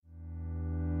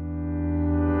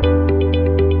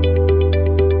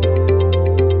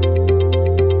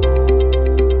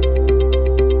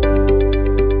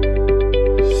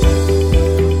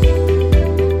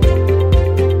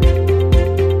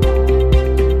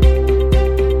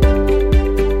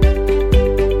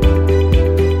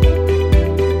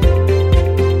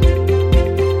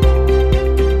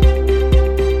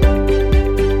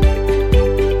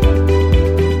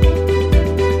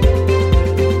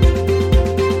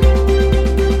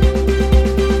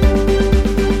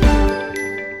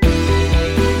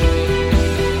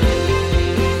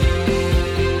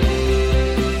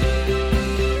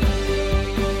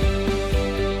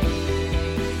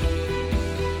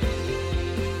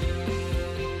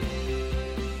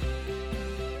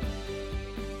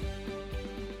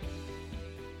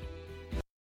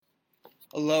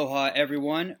Aloha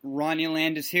everyone, Ronnie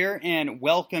Landis here, and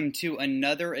welcome to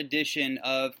another edition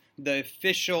of the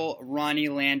official Ronnie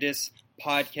Landis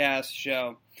podcast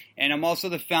show. And I'm also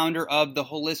the founder of the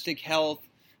Holistic Health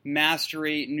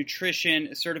Mastery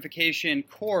Nutrition Certification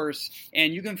course,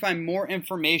 and you can find more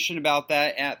information about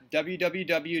that at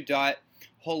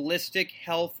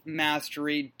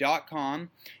www.holistichealthmastery.com.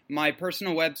 My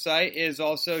personal website is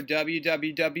also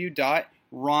www.ronnie,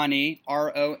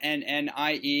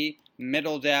 R-O-N-N-I-E,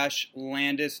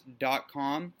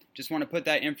 middle-landis.com. Just want to put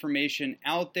that information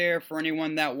out there for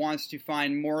anyone that wants to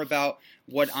find more about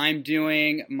what I'm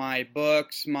doing, my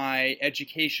books, my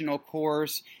educational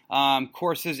course,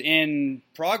 courses in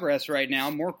progress right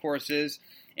now, more courses,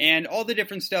 and all the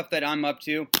different stuff that I'm up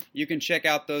to. You can check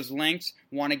out those links.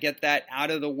 Want to get that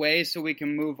out of the way so we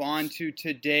can move on to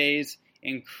today's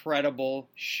incredible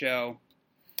show.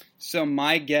 So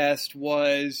my guest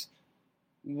was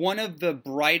one of the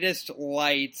brightest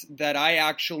lights that I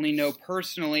actually know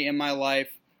personally in my life,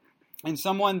 and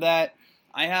someone that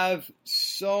I have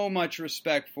so much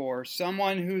respect for,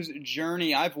 someone whose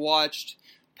journey I've watched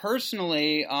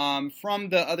personally from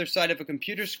the other side of a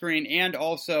computer screen and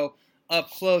also up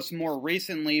close more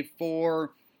recently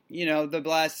for, the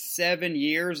last 7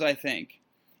 years, I think.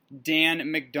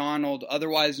 Dan McDonald,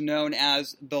 otherwise known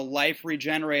as the Life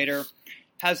Regenerator,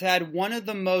 has had one of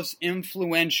the most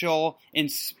influential,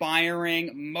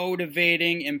 inspiring,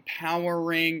 motivating,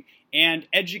 empowering, and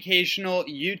educational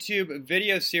YouTube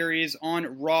video series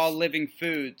on raw living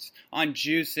foods, on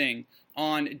juicing,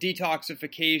 on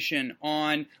detoxification,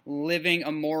 on living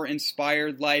a more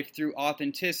inspired life through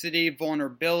authenticity,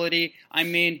 vulnerability. I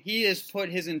mean, he has put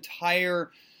his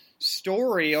entire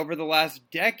story over the last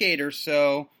decade or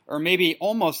so, or maybe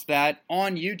almost that,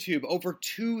 on YouTube. Over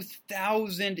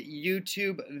 2,000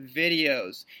 YouTube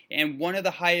videos, and one of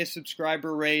the highest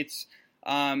subscriber rates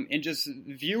and just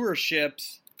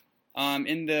viewerships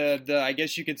in the I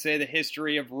guess you could say, the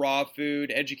history of raw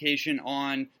food education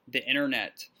on the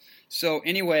internet. So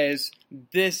anyways,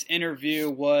 this interview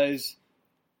was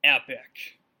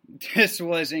epic. This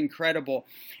was incredible.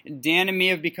 Dan and me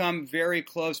have become very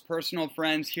close personal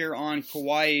friends here on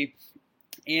Kauai,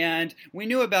 and we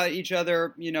knew about each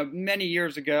other, many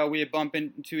years ago. We had bumped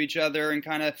into each other and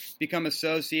kind of become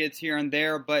associates here and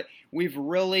there, but we've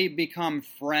really become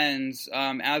friends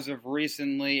as of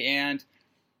recently, and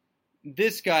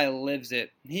this guy lives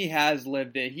it. He has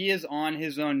lived it. He is on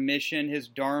his own mission, his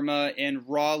dharma, and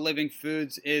raw living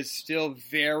foods is still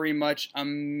very much a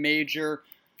major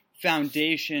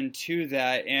foundation to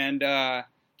that. And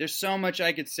there's so much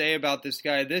I could say about this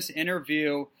guy. This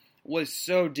interview was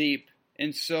so deep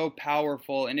and so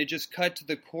powerful, and it just cut to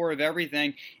the core of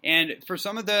everything. And for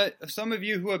some of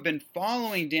you who have been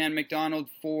following Dan McDonald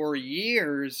for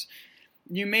years,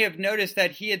 you may have noticed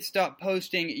that he had stopped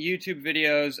posting YouTube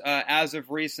videos as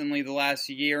of recently, the last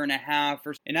year and a half.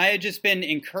 And I had just been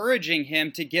encouraging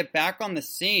him to get back on the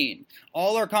scene.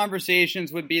 All our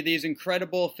conversations would be these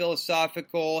incredible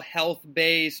philosophical,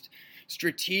 health-based,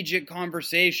 strategic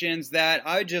conversations that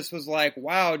I just was like,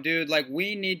 wow, dude,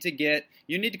 you need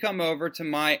to come over to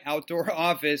my outdoor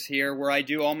office here where I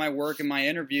do all my work and my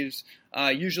interviews,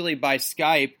 usually by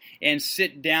Skype, and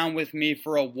sit down with me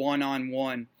for a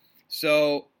one-on-one.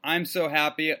 So I'm so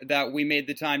happy that we made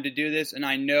the time to do this, and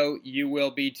I know you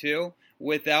will be too.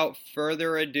 Without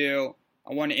further ado,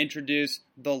 I want to introduce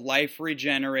the Life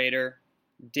Regenerator,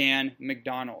 Dan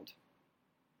McDonald.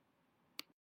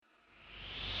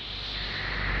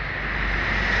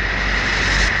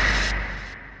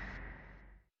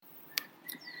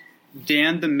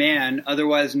 Dan the Man,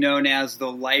 otherwise known as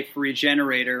the Life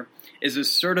Regenerator, is a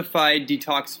certified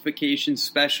detoxification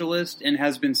specialist and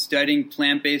has been studying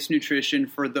plant-based nutrition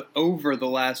for over the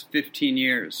last 15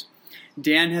 years.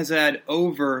 Dan has had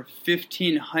over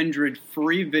 1,500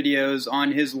 free videos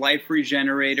on his Life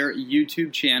Regenerator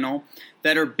YouTube channel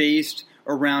that are based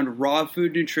around raw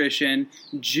food nutrition,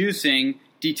 juicing,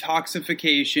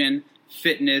 detoxification,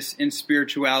 fitness, and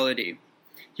spirituality.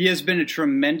 He has been a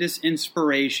tremendous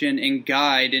inspiration and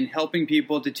guide in helping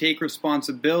people to take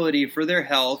responsibility for their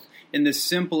health in the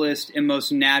simplest and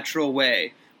most natural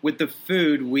way, with the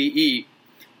food we eat.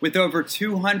 With over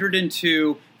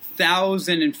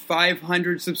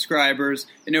 202,500 subscribers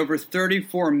and over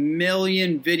 34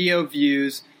 million video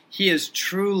views, he has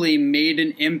truly made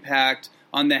an impact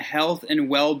on the health and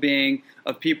well-being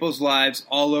of people's lives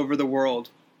all over the world.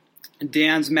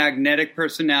 Dan's magnetic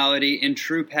personality and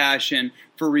true passion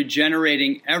for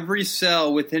regenerating every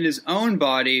cell within his own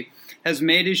body has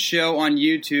made his show on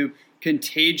YouTube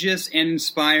contagious and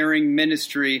inspiring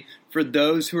ministry for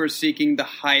those who are seeking the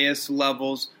highest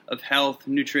levels of health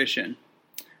nutrition.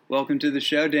 Welcome to the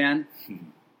show, Dan.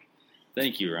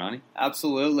 Thank you, Ronnie.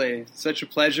 Absolutely. Such a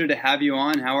pleasure to have you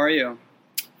on. How are you?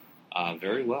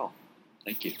 Very well.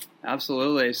 Thank you.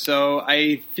 Absolutely. So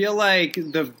I feel like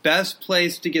the best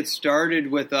place to get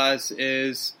started with us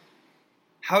is,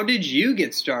 how did you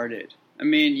get started? I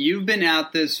mean, you've been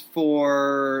at this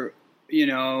for,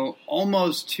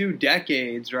 almost 2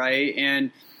 decades, right?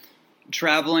 And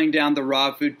traveling down the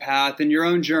raw food path and your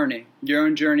own journey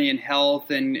in health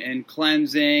and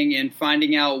cleansing and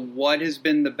finding out what has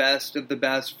been the best of the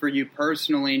best for you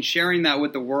personally and sharing that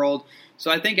with the world.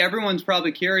 So I think everyone's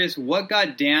probably curious, what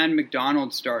got Dan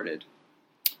McDonald started?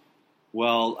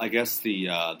 Well, I guess the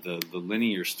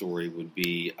linear story would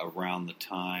be around the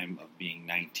time of being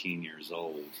 19 years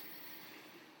old.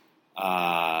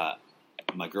 My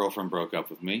girlfriend broke up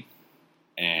with me,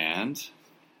 and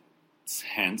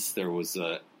hence there was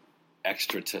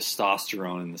extra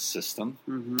testosterone in the system.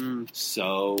 Mm-hmm.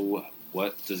 So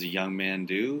what does a young man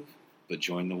do but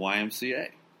join the YMCA?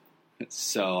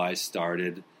 So I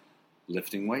started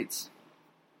lifting weights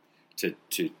to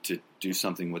do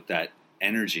something with that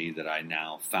energy that I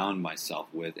now found myself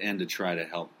with, and to try to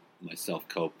help myself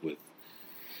cope with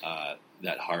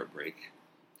that heartbreak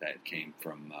that came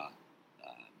from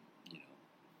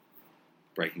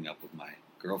breaking up with my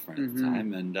girlfriend at the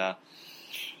time. And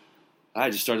I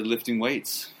just started lifting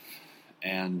weights,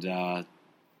 and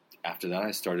after that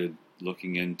I started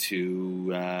looking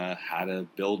into how to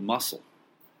build muscle,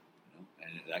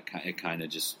 and it kind of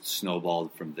just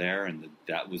snowballed from there, and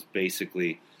that was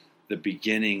basically the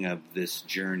beginning of this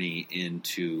journey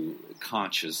into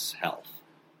conscious health.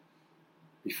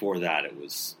 Before that,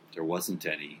 there wasn't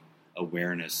any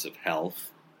awareness of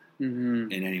health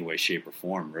in any way, shape, or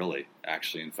form, really.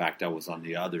 Actually, in fact, I was on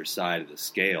the other side of the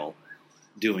scale,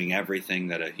 doing everything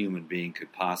that a human being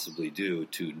could possibly do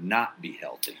to not be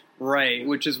healthy. Right,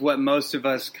 which is what most of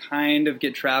us kind of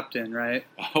get trapped in, right?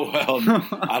 Oh, well,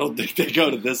 I don't think they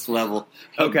go to this level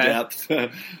of depth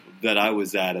that I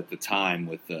was at the time,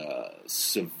 with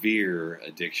severe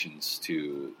addictions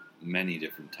to many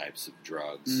different types of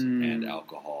drugs and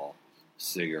alcohol,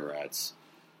 cigarettes,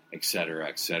 et cetera,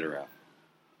 et cetera.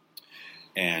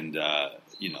 And,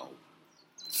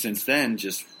 since then,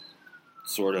 just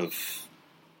sort of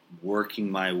working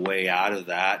my way out of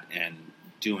that and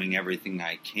doing everything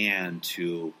I can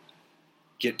to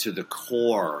get to the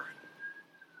core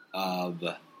of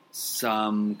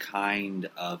some kind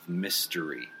of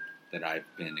mystery that I've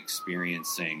been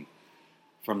experiencing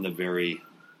from the very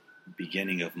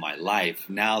beginning of my life.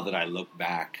 Now that I look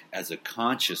back as a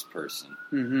conscious person,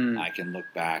 I can look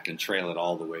back and trail it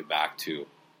all the way back to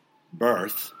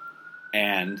birth,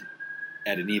 and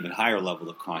at an even higher level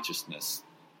of consciousness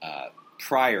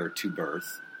prior to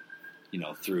birth,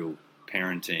 through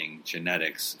parenting,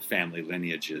 genetics, family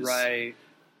lineages, right,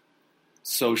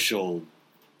 social,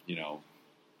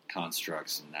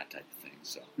 constructs and that type of thing.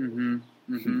 So,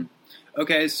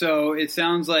 Okay, so it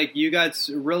sounds like you got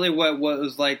really what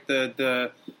was like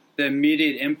the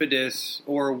immediate impetus,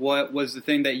 or what was the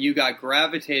thing that you got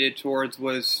gravitated towards,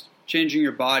 was changing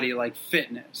your body, like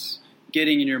fitness,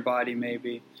 getting in your body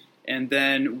maybe. And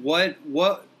then what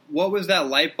was that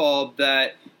light bulb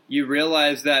that you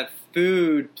realized that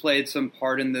food played some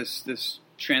part in this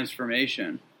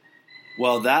transformation?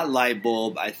 Well, that light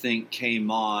bulb, I think,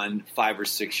 came on 5 or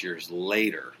 6 years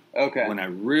later. Okay. When I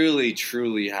really,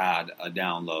 truly had a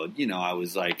download. I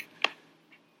was like,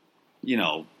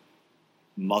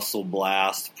 Muscle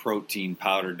Blast, protein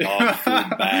powder, dog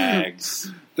food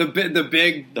bags. The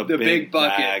big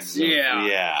buckets. Bags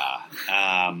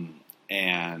of,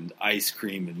 and ice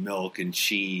cream and milk and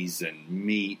cheese and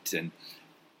meat. And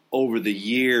over the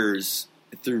years,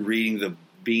 through reading the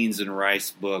beans and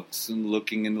rice books and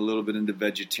looking a little bit into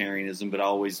vegetarianism, but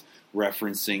always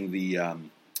referencing the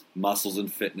Muscles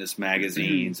and Fitness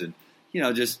magazines, and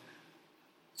just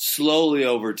slowly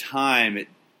over time,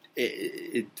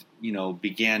 it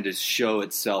began to show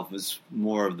itself as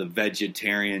more of the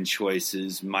vegetarian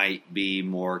choices might be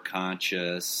more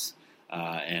conscious,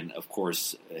 and of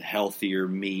course healthier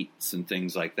meats and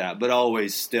things like that, but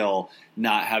always still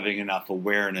not having enough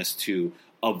awareness to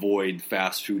avoid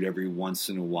fast food every once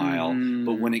in a while.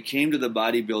 But when it came to the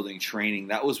bodybuilding training,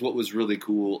 that was what was really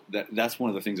cool. That's one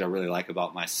of the things I really like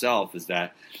about myself, is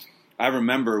that I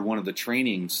remember one of the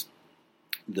trainings,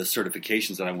 the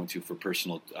certifications that I went to for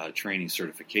personal training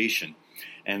certification,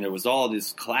 and there was all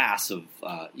this class of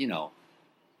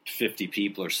 50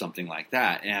 people or something like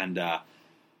that, and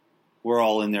we're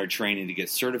all in there training to get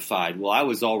certified. Well, I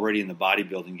was already in the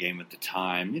bodybuilding game at the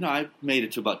time. I made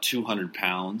it to about 200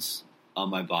 pounds on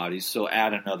my body, so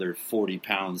add another 40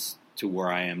 pounds to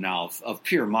where I am now of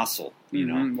pure muscle, you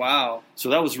know. Wow. So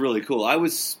that was really cool. I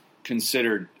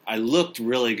looked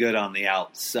really good on the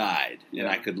outside, and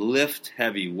I could lift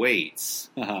heavy weights.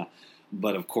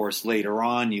 But of course, later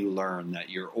on, you learn that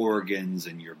your organs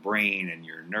and your brain and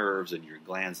your nerves and your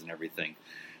glands and everything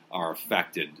are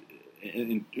affected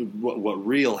in what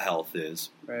real health is.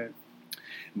 Right.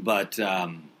 But,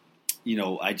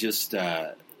 I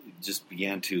just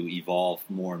began to evolve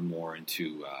more and more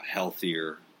into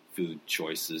healthier food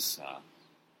choices.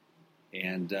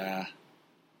 And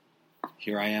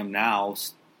here I am now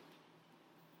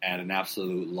at an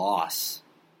absolute loss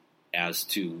as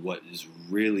to what is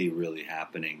really, really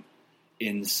happening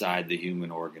inside the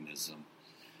human organism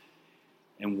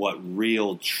and what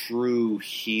real, true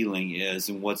healing is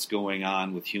and what's going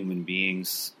on with human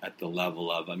beings at the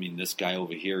level of, this guy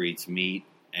over here eats meat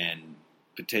and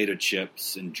potato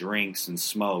chips and drinks and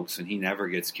smokes, and he never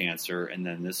gets cancer. And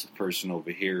then this person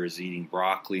over here is eating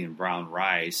broccoli and brown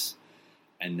rice,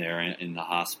 and they're in the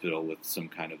hospital with some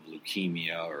kind of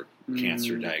leukemia or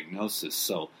cancer diagnosis.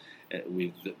 So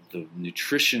the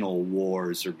nutritional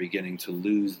wars are beginning to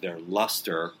lose their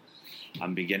luster.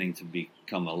 I'm beginning to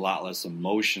become a lot less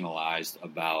emotionalized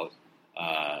about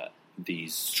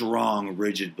these strong,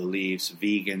 rigid beliefs,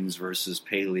 vegans versus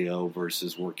paleo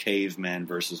versus we're cavemen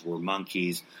versus we're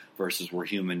monkeys versus we're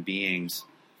human beings.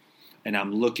 And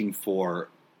I'm looking for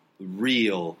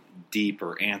real,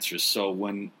 deeper answers. So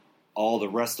when all the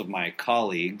rest of my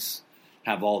colleagues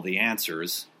have all the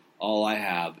answers, all I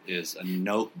have is a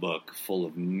notebook full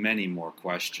of many more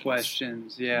questions.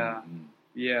 Questions, yeah. Mm-hmm.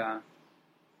 Yeah.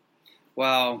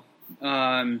 Wow.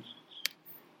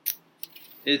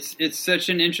 It's such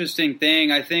an interesting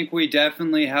thing. I think we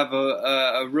definitely have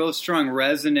a real strong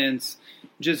resonance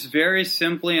just very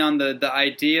simply on the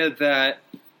idea that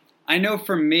I know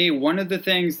for me, one of the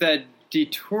things that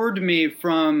detoured me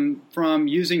from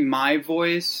using my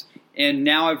voice, and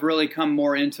now I've really come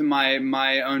more into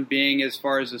my own being as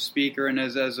far as a speaker and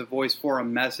as a voice for a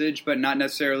message, but not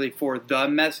necessarily for the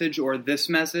message or this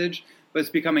message, but it's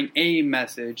becoming a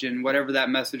message and whatever that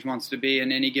message wants to be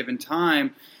in any given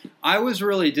time. I was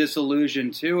really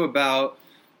disillusioned too about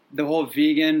the whole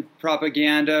vegan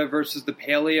propaganda versus the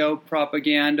paleo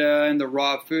propaganda and the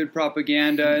raw food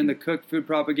propaganda and the cooked food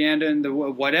propaganda and the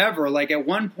whatever. Like at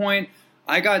one point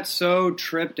I got so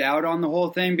tripped out on the whole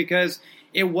thing because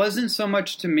it wasn't so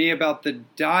much to me about the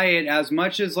diet as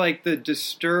much as like the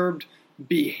disturbed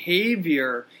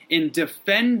behavior in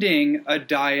defending a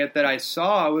diet that I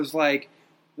saw. I was like,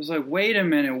 wait a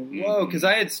minute, whoa, because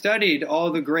I had studied all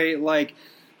the great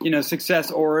success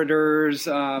orators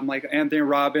like Anthony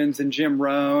Robbins and Jim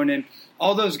Rohn and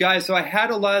all those guys. So I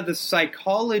had a lot of the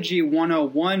psychology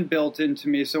 101 built into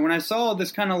me. So when I saw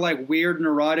this kind of like weird,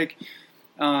 neurotic,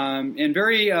 and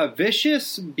very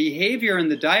vicious behavior in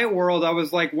the diet world, I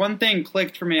was like, one thing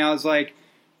clicked for me. I was like,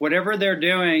 whatever they're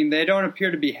doing, they don't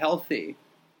appear to be healthy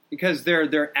because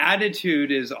their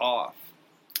attitude is off.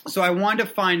 So I wanted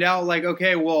to find out, like,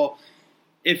 okay, well,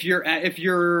 if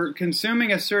you're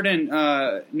consuming a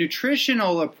certain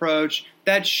nutritional approach,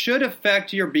 that should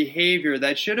affect your behavior.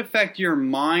 That should affect your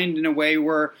mind in a way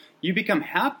where you become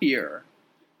happier.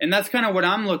 And that's kind of what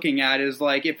I'm looking at is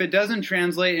like, if it doesn't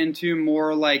translate into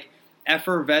more like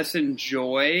effervescent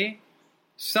joy,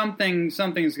 something's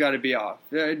got to be off.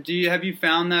 Have you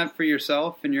found that for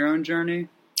yourself in your own journey?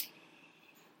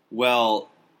 Well,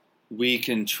 we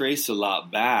can trace a lot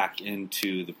back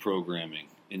into the programming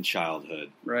in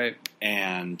childhood. Right.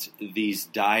 And these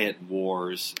diet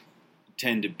wars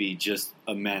tend to be just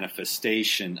a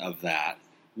manifestation of that.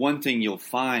 One thing you'll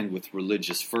find with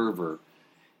religious fervor,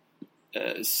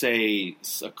 say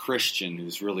a Christian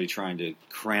who's really trying to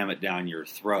cram it down your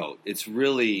throat, it's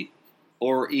really,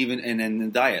 or even and in the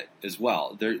diet as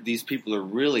well, these people are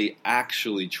really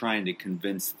actually trying to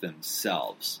convince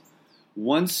themselves.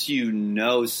 Once you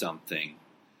know something,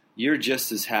 you're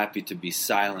just as happy to be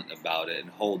silent about it and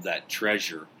hold that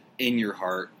treasure in your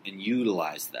heart and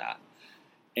utilize that.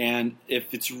 And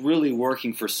if it's really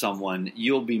working for someone,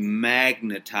 you'll be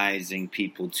magnetizing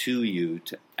people to you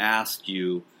to ask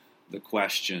you the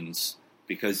questions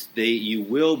because you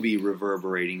will be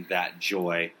reverberating that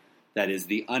joy that is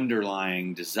the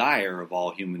underlying desire of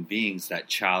all human beings, that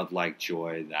childlike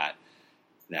joy,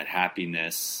 that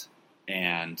happiness.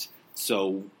 And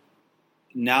so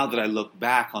now that I look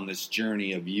back on this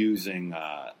journey of using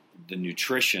the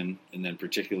nutrition, and then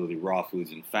particularly raw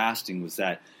foods and fasting, was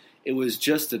that it was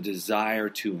just a desire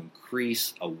to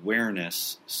increase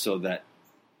awareness so that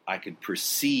I could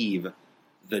perceive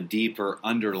the deeper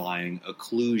underlying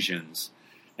occlusions.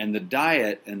 And the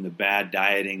diet and the bad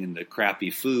dieting and the crappy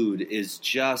food is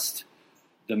just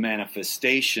the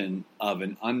manifestation of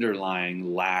an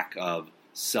underlying lack of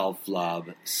self-love,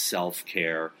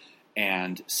 self-care,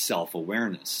 and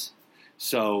self-awareness.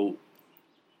 So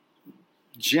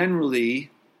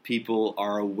generally, people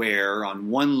are aware on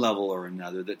one level or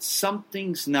another that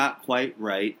something's not quite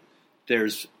right.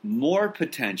 There's more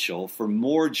potential for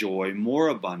more joy, more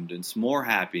abundance, more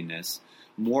happiness,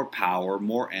 more power,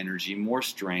 more energy, more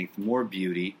strength, more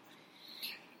beauty.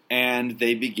 And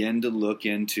they begin to look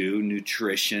into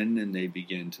nutrition, and they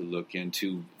begin to look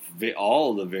into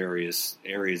all the various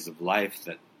areas of life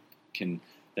that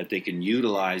they can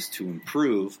utilize to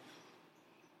improve,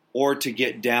 or to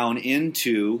get down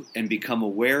into and become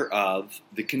aware of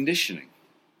the conditioning.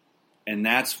 And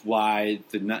that's why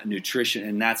the nutrition,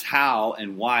 and that's how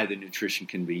and why the nutrition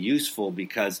can be useful,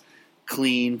 because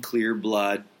clean, clear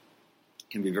blood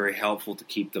can be very helpful to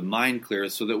keep the mind clear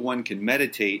so that one can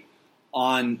meditate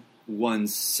on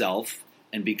one's self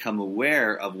and become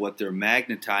aware of what they're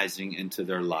magnetizing into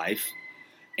their life.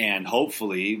 And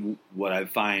hopefully what I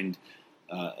find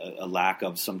a lack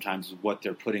of sometimes is what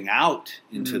they're putting out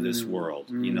into this world.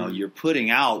 You know, you're putting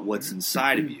out what's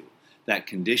inside of you, that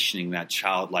conditioning, that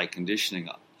childlike conditioning.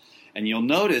 And you'll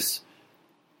notice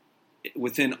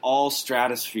within all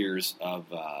stratospheres of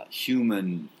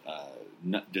human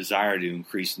desire to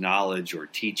increase knowledge or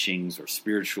teachings or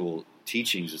spiritual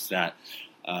teachings is that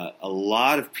a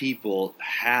lot of people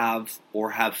have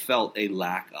felt a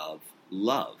lack of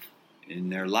love in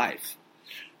their life.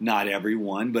 Not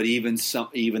everyone, but even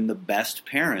the best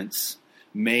parents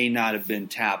may not have been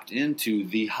tapped into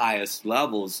the highest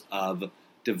levels of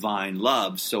divine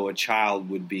love. So a child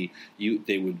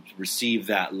they would receive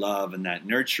that love and that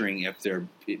nurturing if their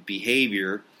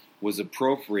behavior was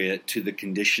appropriate to the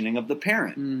conditioning of the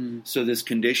parent. So this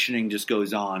conditioning just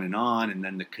goes on, and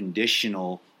then the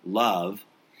conditional love,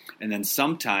 and then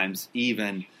sometimes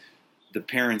even the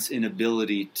parent's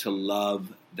inability to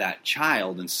love that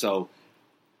child. And so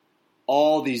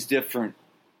all these different,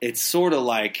 it's sort of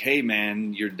like, hey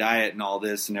man, your diet and all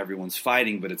this and everyone's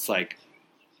fighting, but it's like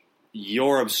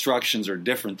your obstructions are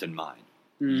different than mine.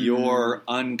 Your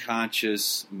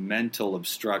unconscious mental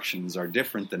obstructions are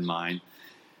different than mine.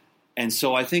 And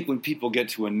so I think when people get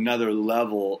to another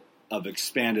level of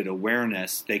expanded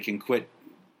awareness, they can quit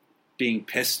being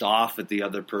pissed off at the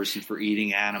other person for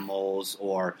eating animals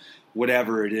or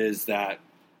whatever it is that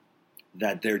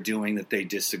they're doing that they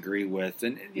disagree with.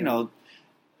 And, you know,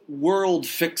 world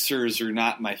fixers are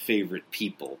not my favorite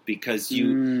people, because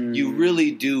you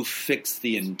really do fix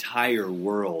the entire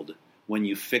world when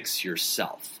you fix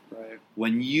yourself, right?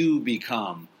 When you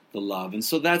become the love. And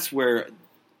so that's where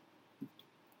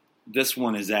this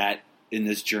one is at in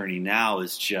this journey now,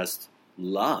 is just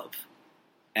love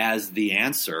as the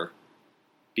answer,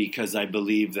 because I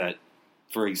believe that,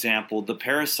 for example, the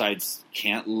parasites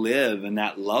can't live in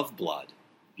that love blood.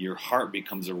 Your heart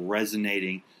becomes a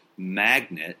resonating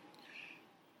magnet,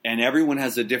 and everyone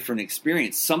has a different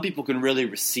experience. Some people can really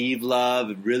receive love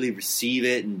and really receive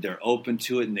it, and they're open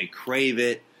to it, and they crave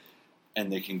it,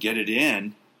 and they can get it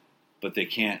in, but they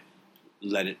can't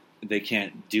let it. They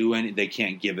can't do any. They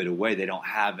can't give it away. They don't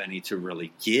have any to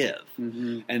really give.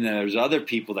 And then there's other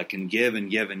people that can give and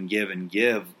give and give and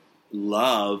give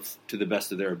love to the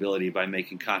best of their ability by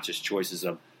making conscious choices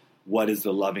of what is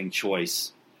the loving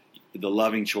choice. The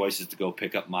loving choice is to go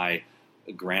pick up my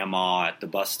grandma at the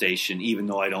bus station, even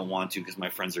though I don't want to, because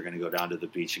my friends are going to go down to the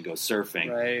beach and go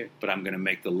surfing. Right. But I'm going to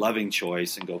make the loving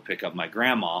choice and go pick up my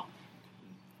grandma,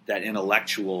 that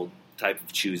intellectual type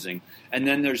of choosing. And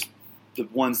then there's the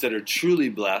ones that are truly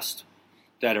blessed,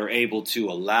 that are able to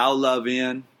allow love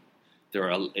in,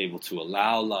 they're able to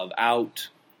allow love out.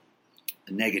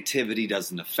 Negativity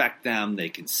doesn't affect them. They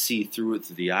can see through it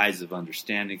through the eyes of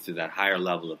understanding, through that higher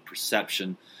level of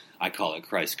perception. I call it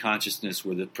Christ consciousness,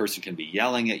 where the person can be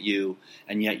yelling at you,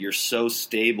 and yet you're so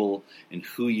stable in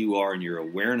who you are and your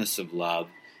awareness of love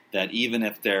that even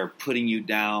if they're putting you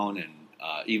down, and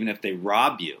even if they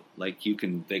rob you, they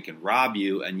can rob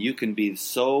you, and you can be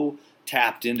so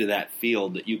tapped into that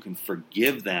field that you can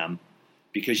forgive them,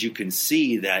 because you can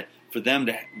see that for them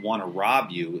to want to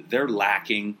rob you, they're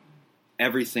lacking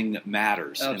everything that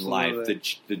matters in life,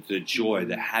 the joy,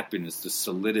 the happiness, the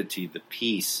solidity, the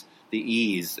peace, the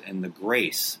ease, and the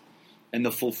grace, and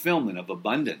the fulfillment of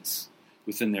abundance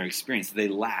within their experience.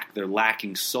 They're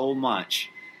lacking so much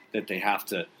that they have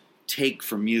to take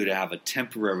from you to have a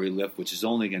temporary lift, which is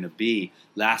only going to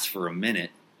last for a minute,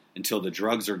 until the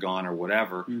drugs are gone or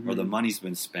whatever, or the money's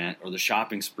been spent, or the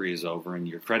shopping spree is over and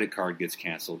your credit card gets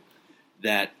canceled,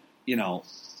 that, you know,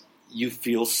 you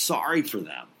feel sorry for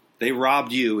them. They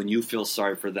robbed you and you feel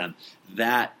sorry for them.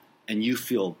 That, and you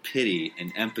feel pity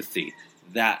and empathy.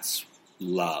 That's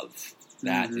love.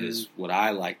 That is what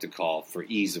I like to call, for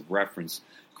ease of reference,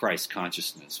 Christ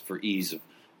consciousness, for ease of,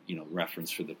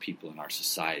 reference for the people in our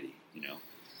society,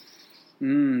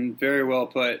 Very well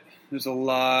put. There's a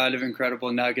lot of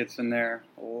incredible nuggets in there,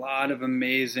 a lot of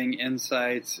amazing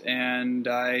insights, and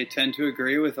I tend to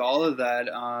agree with all of that.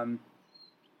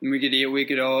 We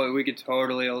could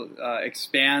totally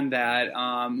expand that.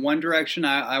 One direction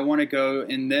I want to go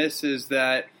in this is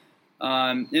that,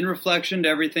 in reflection to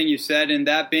everything you said, and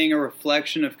that being a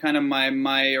reflection of kind of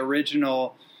my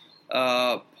original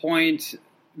point,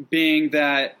 being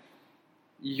that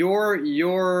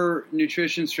your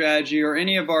nutrition strategy, or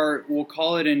any of we'll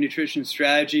call it a nutrition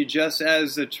strategy, just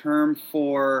as a term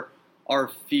for our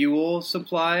fuel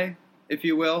supply, if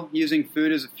you will, using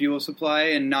food as a fuel supply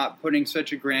and not putting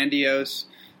such a grandiose,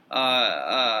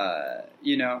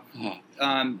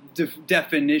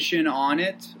 definition on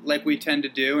it like we tend to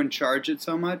do and charge it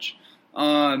so much.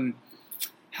 I'm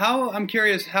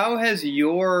curious, how has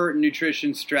your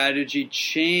nutrition strategy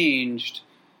changed?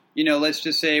 Let's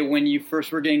just say when you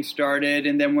first were getting started,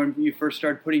 and then when you first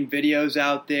started putting videos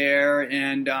out there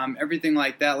and everything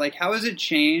like that. Like, how has it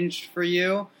changed for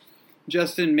you?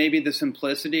 Just in maybe the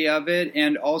simplicity of it,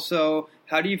 and also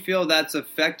how do you feel that's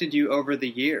affected you over the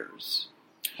years?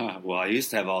 Well, I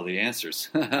used to have all the answers.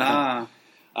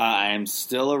 I'm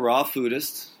still a raw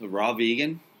foodist, a raw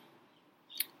vegan,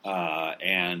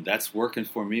 and that's working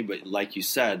for me. But like you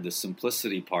said, the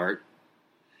simplicity part,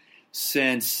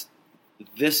 since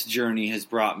this journey has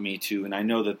brought me to, and I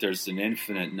know that there's an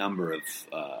infinite number of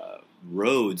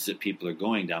roads that people are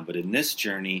going down, but in this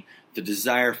journey, the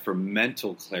desire for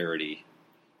mental clarity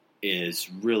is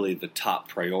really the top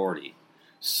priority.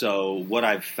 So what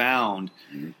I've found,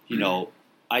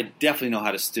 I definitely know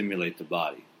how to stimulate the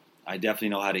body. I definitely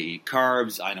know how to eat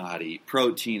carbs. I know how to eat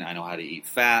protein. I know how to eat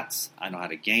fats. I know how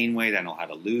to gain weight. I know how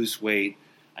to lose weight.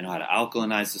 I know how to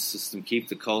alkalinize the system, keep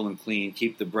the colon clean,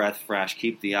 keep the breath fresh,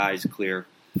 keep the eyes clear.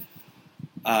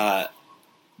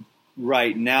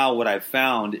 Right now, what I've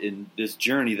found in this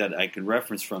journey that I can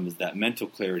reference from is that mental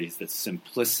clarity, is that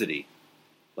simplicity.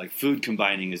 Like, food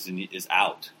combining is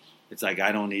out. It's like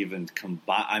I don't even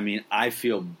combine. I mean, I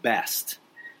feel best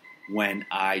when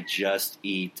I just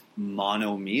eat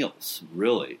mono meals,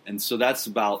 really. And so that's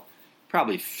about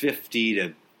probably 50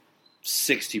 to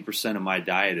 60% of my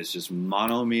diet is just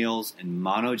mono meals and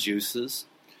mono juices.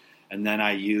 And then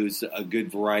I use a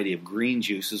good variety of green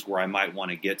juices where I might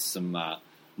want to get some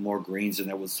more greens in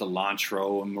there with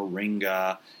cilantro and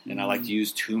moringa. And I like to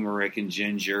use turmeric and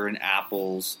ginger and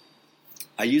apples.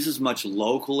 I use as much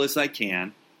local as I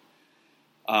can.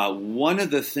 One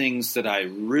of the things that I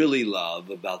really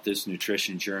love about this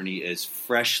nutrition journey is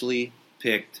freshly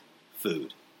picked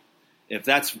food.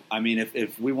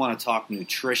 If we want to talk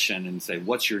nutrition and say,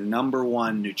 what's your number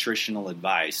one nutritional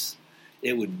advice?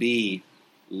 It would be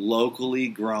locally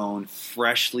grown,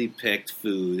 freshly picked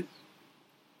food.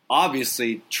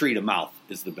 Obviously, tree to mouth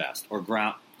is the best, or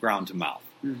ground to mouth.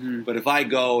 Mm-hmm. But if I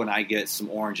go and I get some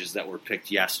oranges that were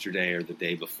picked yesterday or the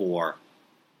day before,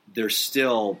 they're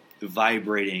still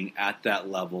vibrating at that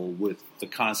level with the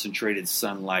concentrated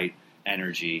sunlight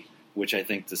energy, which I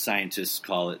think the scientists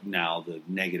call it now the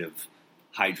negative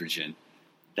hydrogen.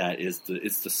 It's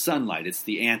the sunlight. It's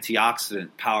the antioxidant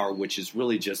power, which is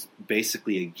really just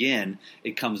basically, again,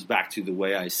 it comes back to the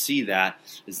way I see that,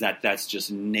 is that that's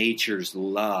just nature's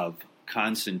love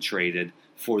concentrated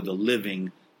for the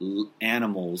living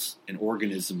animals and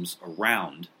organisms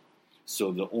around.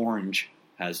 So the orange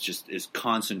is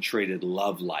concentrated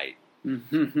love light.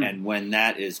 Mm-hmm. And when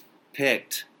that is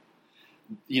picked,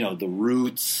 the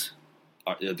roots,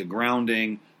 the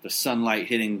grounding, the sunlight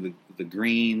hitting the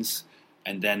greens,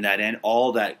 and then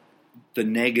the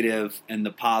negative and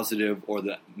the positive, or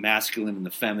the masculine and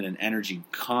the feminine energy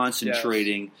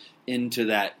concentrating into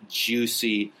that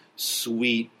juicy,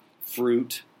 sweet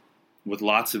fruit with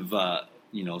lots of,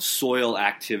 soil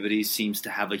activity, seems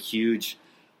to have a huge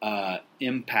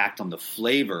impact on the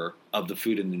flavor of the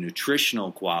food and the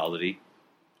nutritional quality.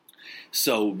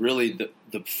 So really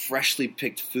the freshly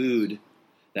picked food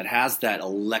that has that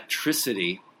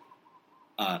electricity,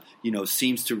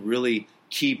 seems to really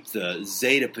keep the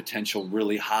zeta potential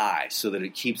really high, so that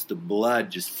it keeps the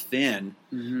blood just thin,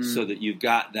 so that you've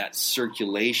got that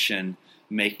circulation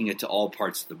making it to all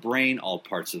parts of the brain, all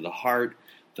parts of the heart.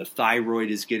 The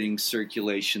thyroid is getting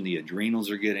circulation. The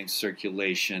adrenals are getting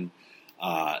circulation.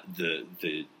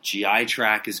 The GI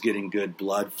tract is getting good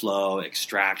blood flow,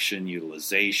 extraction,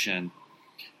 utilization.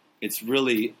 It's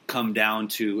really come down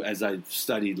to, as I've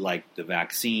studied like the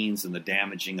vaccines and the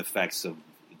damaging effects of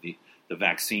the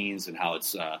vaccines, and how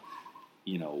it's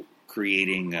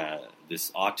creating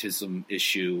this autism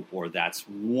issue, or that's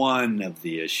one of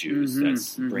the issues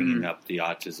that's bringing up the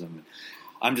autism.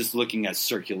 I'm just looking at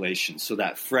circulation. So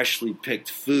that freshly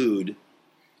picked food,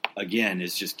 again,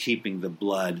 is just keeping the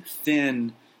blood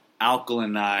thin,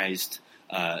 alkalinized,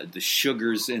 the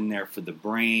sugars in there for the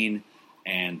brain,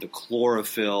 and the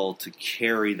chlorophyll to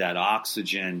carry that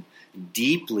oxygen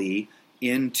deeply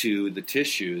into the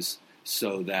tissues,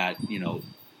 so that,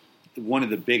 one of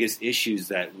the biggest issues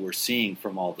that we're seeing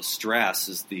from all the stress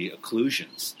is the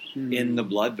occlusions in the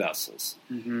blood vessels.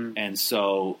 And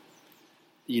so,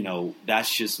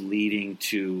 that's just leading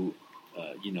to,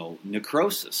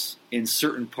 necrosis in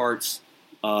certain parts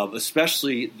of,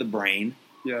 especially the brain,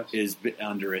 is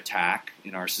under attack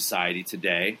in our society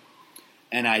today.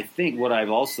 And I think what I've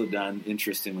also done,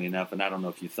 interestingly enough, and I don't know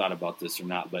if you thought about this or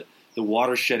not, but the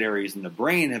watershed areas in the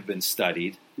brain have been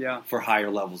studied for higher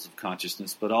levels of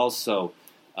consciousness. But also,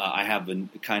 I have been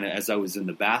kind of, as I was in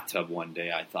the bathtub one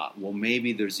day, I thought, well,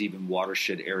 maybe there's even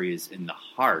watershed areas in the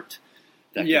heart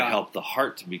that can help the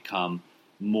heart to become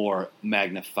more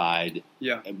magnified,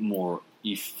 more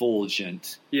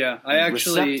effulgent.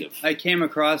 I came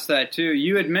across that too.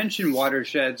 You had mentioned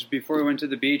watersheds before we went to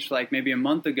the beach, like maybe a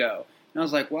month ago. And I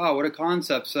was like, wow, what a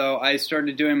concept. So I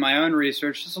started doing my own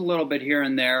research, just a little bit here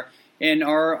and there. And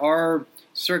our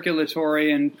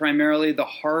circulatory and primarily the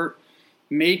heart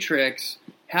matrix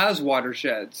has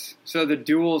watersheds. So the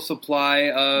dual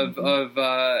supply of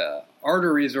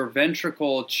arteries or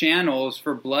ventricle channels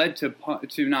for blood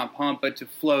to not pump, but to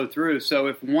flow through. So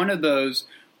if one of those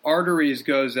arteries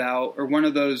goes out, or one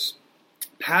of those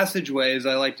passageways,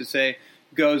 I like to say,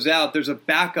 goes out, there's a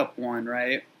backup one,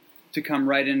 right, to come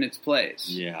right in its place.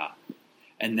 Yeah.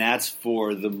 And that's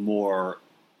for the more,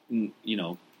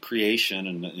 creation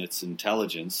and its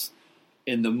intelligence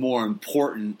in the more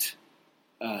important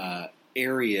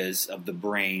areas of the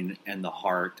brain and the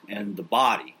heart and the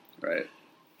body. Right.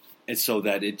 And so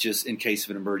that it just, in case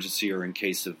of an emergency or in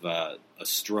case of a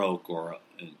stroke or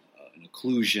an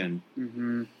occlusion,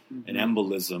 an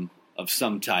embolism of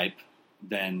some type,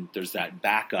 then there's that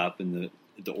backup, and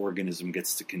the organism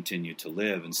gets to continue to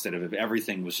live, instead of if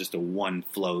everything was just a one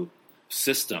flow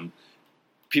system,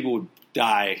 people would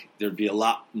die. There'd be a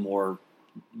lot more,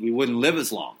 we wouldn't live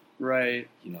as long. Right.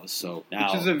 So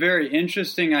now, which is a very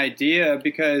interesting idea,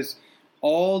 because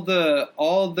all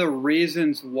the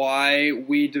reasons why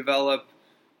we develop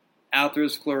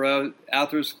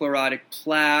atherosclerotic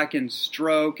plaque and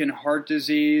stroke and heart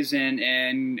disease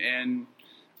and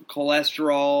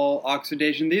cholesterol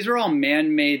oxidation, these are all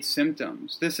man-made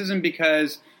symptoms. This isn't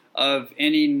because of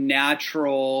any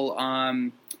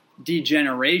natural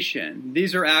degeneration.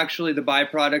 These are actually the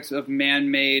byproducts of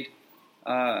man-made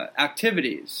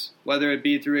activities, whether it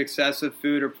be through excessive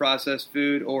food or processed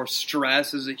food, or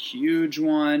stress is a huge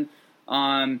one.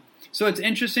 So it's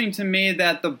interesting to me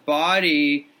that the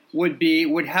body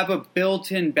would have a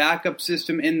built-in backup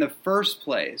system in the first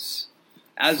place,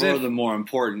 for the more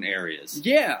important areas.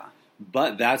 Yeah.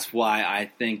 But that's why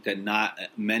I think that not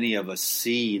many of us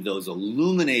see those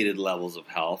illuminated levels of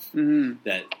health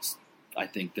that I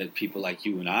think that people like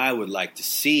you and I would like to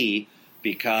see,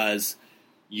 because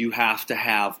you have to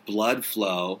have blood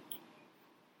flow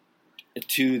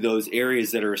to those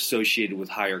areas that are associated with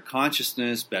higher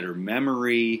consciousness, better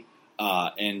memory,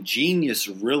 and genius,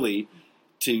 really,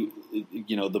 to,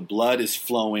 the blood is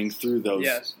flowing through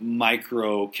those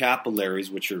micro capillaries,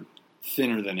 which are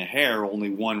thinner than a hair. Only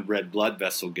one red blood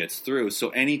vessel gets through. So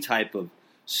any type of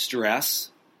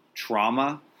stress,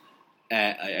 trauma,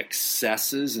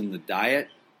 excesses in the diet,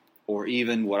 or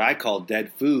even what I call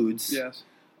dead foods,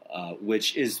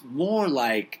 which is more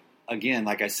like, again,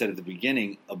 like I said at the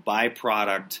beginning, a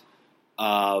byproduct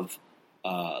of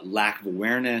lack of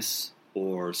awareness,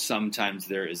 or sometimes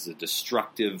there is a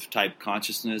destructive type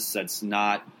consciousness that's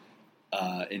not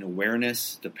in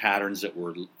awareness, the patterns that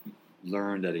were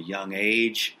learned at a young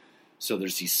age. So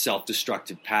there's these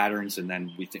self-destructive patterns, and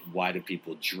then we think, why do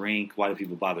people drink? Why do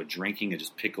people bother drinking? It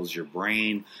just pickles your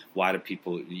brain. Why do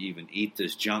people even eat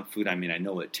this junk food? I mean, I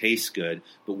know it tastes good,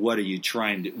 but what are you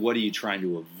trying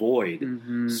to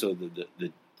avoid? So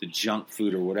the junk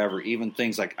food or whatever, even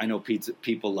things like, I know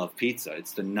people love pizza.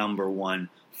 It's the number one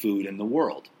food in the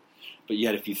world. But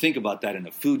yet, if you think about that in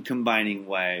a food combining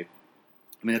way,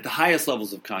 I mean, at the highest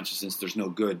levels of consciousness, there's no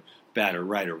good, bad, or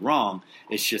right or wrong.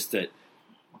 It's just that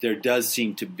there does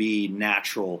seem to be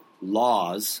natural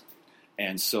laws.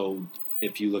 And so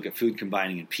if you look at food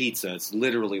combining in pizza, it's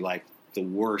literally like the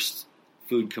worst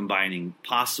food combining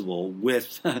possible,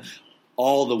 with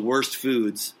all the worst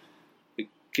foods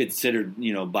considered,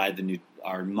 by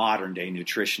our modern day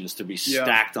nutritionists to be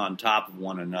stacked on top of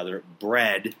one another.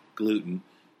 Bread, gluten,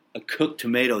 a cooked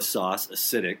tomato sauce,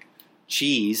 acidic,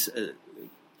 cheese,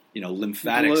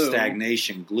 lymphatic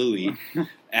stagnation, gluey,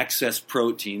 excess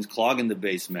proteins clogging the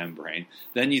base membrane.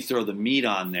 Then you throw the meat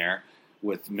on there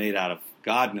made out of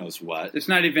God knows what. It's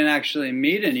not even actually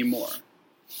meat anymore.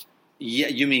 Yeah,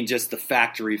 you mean just the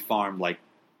factory farm like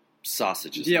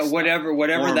sausages? Yeah, whatever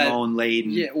hormone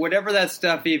laden. Yeah, whatever that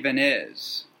stuff even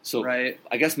is. So right.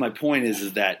 I guess my point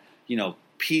is that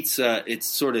pizza. It's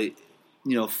sort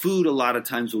of food. A lot of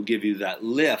times will give you that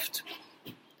lift,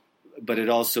 but it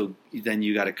also then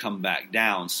you got to come back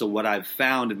down. So what I've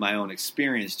found in my own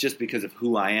experience, just because of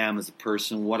who I am as a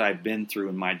person, what I've been through,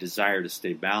 and my desire to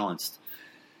stay balanced,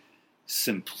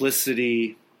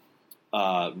 simplicity,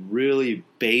 really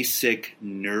basic,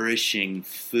 nourishing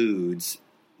foods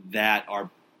that are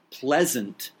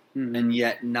pleasant and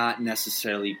yet not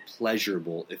necessarily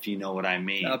pleasurable, if you know what I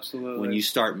mean. Absolutely. When you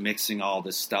start mixing all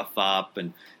this stuff up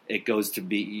and it goes to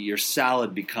be, your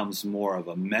salad becomes more of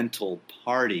a mental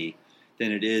party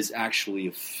than it is actually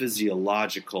a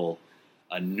physiological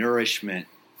nourishment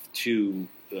to,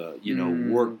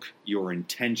 work your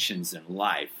intentions in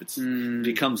life. It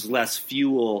becomes less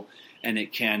fuel, and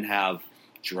it can have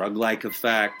drug-like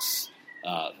effects,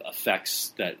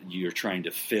 effects that you're trying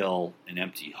to fill an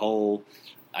empty hole.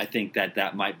 I think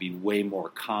that might be way more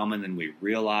common than we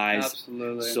realize.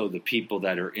 Absolutely. So the people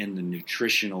that are in the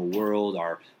nutritional world,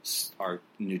 our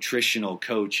nutritional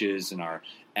coaches and our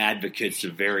advocates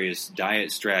of various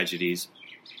diet strategies,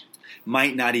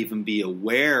 might not even be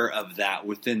aware of that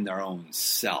within their own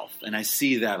self. And I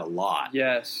see that a lot.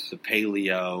 Yes. The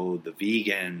paleo, the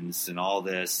vegans, and all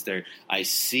this. I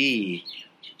see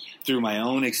through my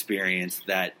own experience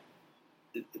that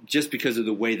just because of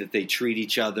the way that they treat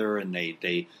each other and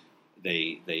they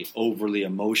overly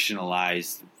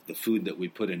emotionalize the food that we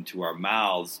put into our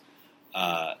mouths,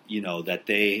 that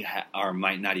they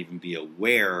might not even be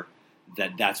aware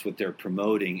that that's what they're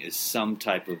promoting is some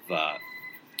type of a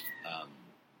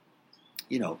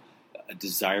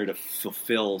desire to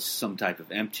fulfill some type of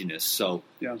emptiness. So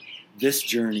this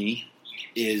journey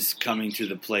is coming to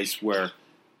the place where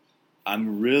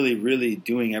I'm really, really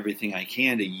doing everything I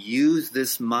can to use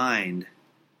this mind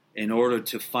in order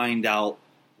to find out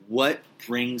what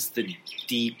brings the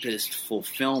deepest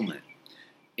fulfillment.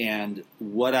 And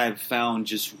what I've found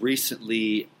just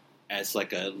recently as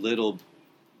like a little,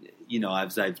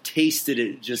 as I've tasted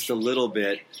it just a little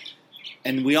bit,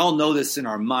 and we all know this in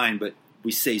our mind, but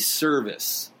we say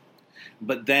service.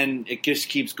 But then it just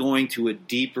keeps going to a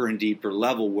deeper and deeper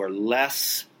level where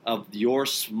less of your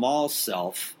small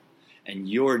self and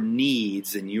your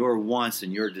needs and your wants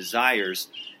and your desires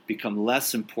become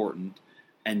less important,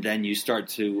 and then you start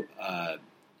to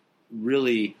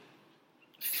really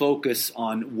focus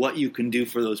on what you can do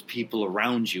for those people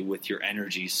around you with your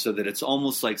energy, so that it's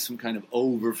almost like some kind of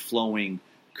overflowing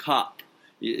cup.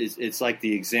 It's like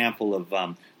the example of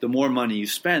the more money you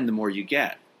spend, the more you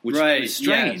get, which is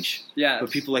strange. Yes.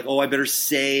 But people are like, oh, I better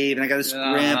save, and I got to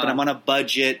scrimp, and I'm on a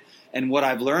budget. And what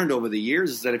I've learned over the years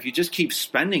is that if you just keep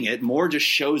spending it, more just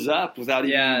shows up without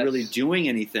even really doing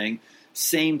anything.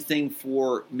 Same thing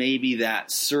for maybe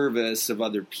that service of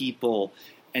other people,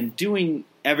 and doing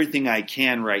everything I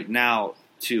can right now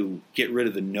to get rid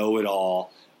of the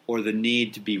know-it-all or the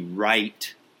need to be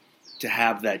right, to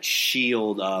have that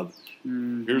shield of,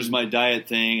 here's my diet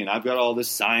thing, and I've got all this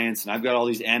science, and I've got all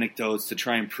these anecdotes to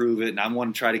try and prove it, and I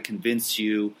want to try to convince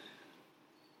you.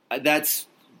 That's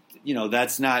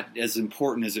not as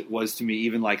important as it was to me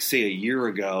even like, say, a year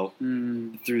ago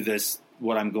through this,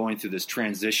 what I'm going through, this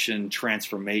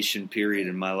transformation period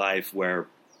in my life where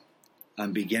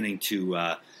I'm beginning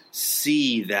to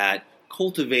see that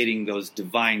cultivating those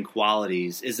divine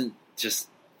qualities isn't just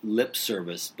lip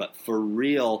service, but for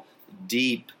real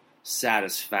deep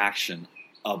satisfaction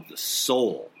of the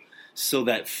soul, so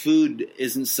that food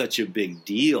isn't such a big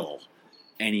deal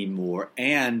anymore,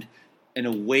 and an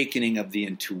awakening of the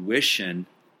intuition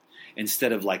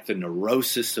instead of like the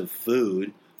neurosis of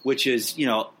food, which is,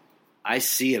 I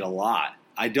see it a lot.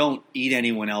 I don't eat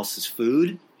anyone else's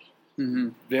food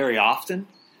very often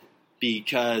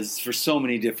because for so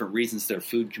many different reasons, they're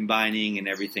food combining and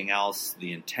everything else,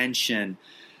 the intention,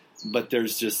 but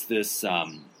there's just this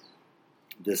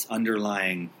this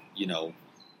underlying,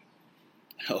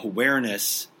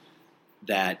 awareness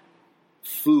that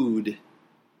food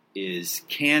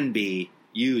can be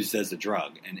used as a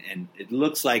drug, and it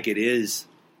looks like it is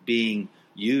being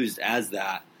used as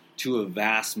that to a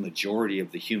vast majority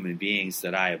of the human beings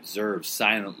that I observe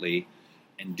silently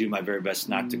and do my very best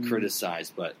not to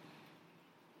criticize. But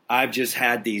I've just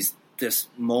had this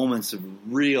moments of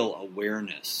real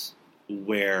awareness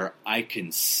where I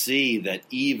can see that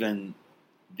even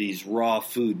these raw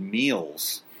food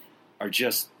meals are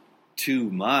just too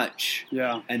much.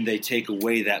 Yeah. And they take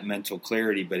away that mental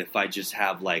clarity. But if I just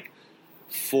have like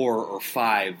 4 or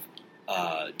 5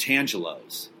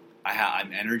 Tangelos,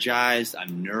 I'm energized,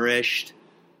 I'm nourished,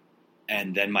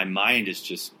 and then my mind is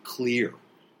just clear,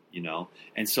 you know?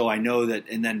 And so I know that,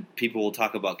 and then people will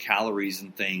talk about calories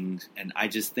and things, and I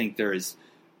just think there is,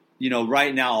 you know,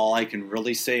 right now all I can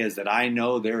really say is that I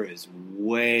know there is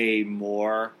way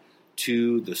more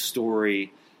to the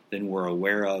story than we're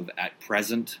aware of at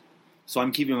present. So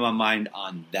I'm keeping my mind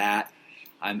on that.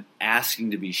 I'm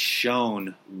asking to be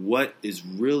shown what is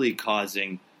really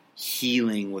causing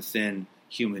healing within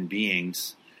human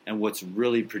beings and what's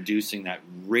really producing that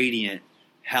radiant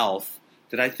health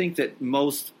that I think that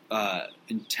most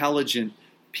intelligent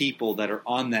people that are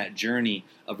on that journey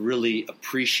of really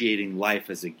appreciating life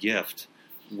as a gift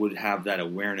would have that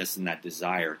awareness and that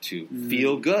desire to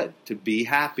feel good, to be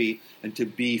happy, and to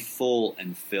be full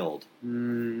and filled.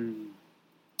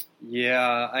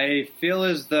 Yeah, I feel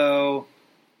as though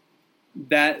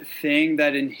that thing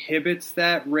that inhibits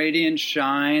that radiant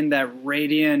shine, that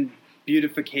radiant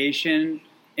beautification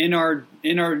in our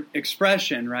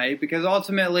expression, right? Because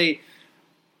ultimately,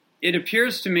 it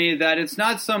appears to me that it's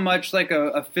not so much like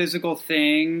a physical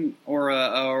thing or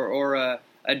a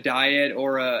diet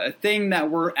or a thing that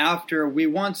we're after. We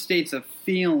want states of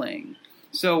feeling.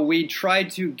 So we try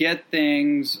to get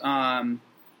things,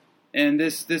 in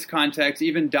this context,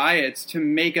 even diets, to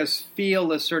make us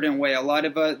feel a certain way. A lot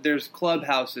of there's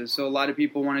clubhouses, so a lot of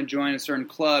people want to join a certain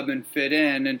club and fit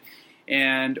in,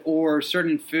 and or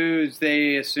certain foods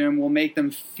they assume will make them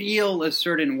feel a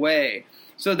certain way.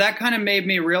 So that kind of made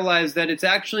me realize that it's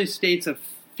actually states of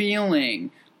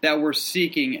feeling that we're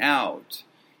seeking out.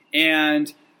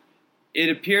 And it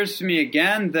appears to me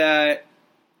again that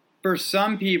for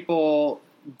some people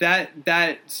that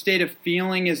state of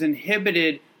feeling is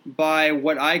inhibited by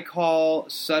what I call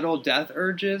subtle death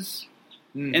urges.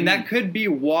 Mm-hmm. And that could be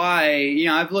why, you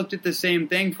know, I've looked at the same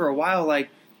thing for a while, like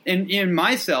in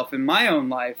myself, in my own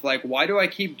life, like why do I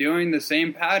keep doing the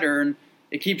same pattern?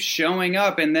 It keeps showing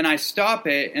up, and then I stop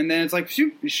it, and then it's like,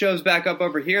 shoot, it shows back up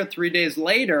over here 3 days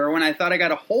later when I thought I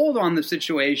got a hold on the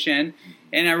situation,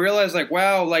 and I realized, like,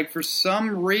 wow, like for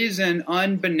some reason,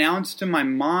 unbeknownst to my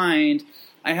mind,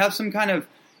 I have some kind of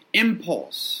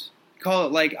impulse. Call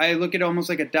it like, I look at it almost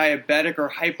like a diabetic or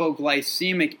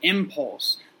hypoglycemic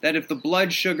impulse, that if the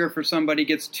blood sugar for somebody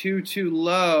gets too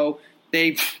low,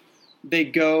 they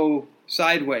go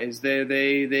sideways.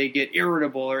 They get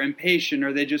irritable or impatient,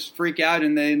 or they just freak out,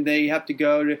 and then they have to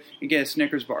go to get a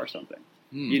Snickers bar or something.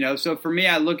 You know, so for me,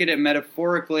 I look at it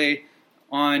metaphorically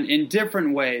in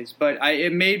different ways, but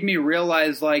it made me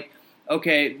realize, like,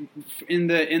 okay, in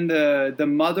the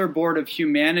motherboard of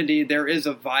humanity, there is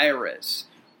a virus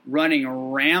running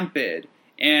rampant,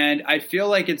 and I feel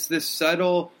like it's this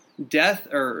subtle death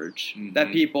urge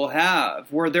that people have,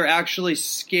 where they're actually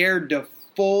scared to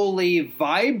fully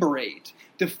vibrate,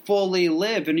 to fully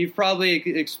live. And you've probably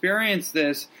experienced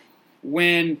this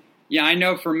when, yeah, I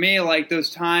know for me, like those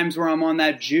times where I'm on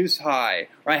that juice high,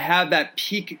 or I have that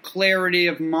peak clarity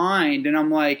of mind, and I'm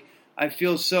like, I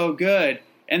feel so good.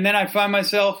 And then I find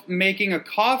myself making a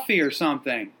coffee or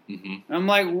something. I'm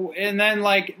like, and then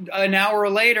like an hour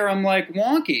later, I'm like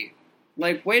wonky.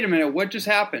 Like, wait a minute, what just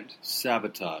happened?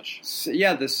 Sabotage.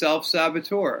 Yeah, the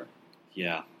self-saboteur.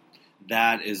 Yeah.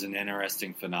 That is an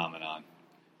interesting phenomenon.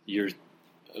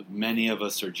 Many of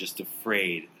us are just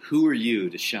afraid. Who are you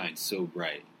to shine so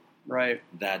bright? Right.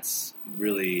 That's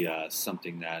really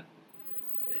something that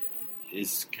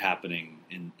is happening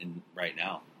in right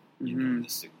now. You know, in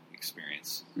this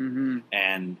experience.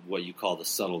 And what you call the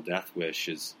subtle death wish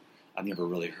is, I've never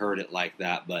really heard it like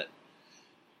that, but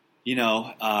you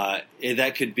know,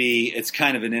 that could be, it's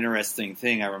kind of an interesting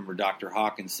thing. I remember Dr.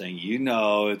 Hawkins saying, you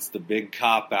know, it's the big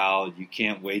cop-out. You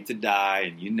can't wait to die,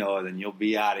 and you know, then you'll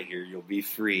be out of here. You'll be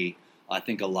free. I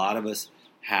think a lot of us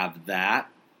have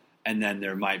that, and then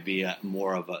there might be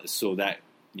more of a, so that,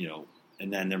 you know,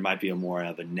 and then there might be a more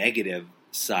of a negative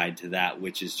side to that,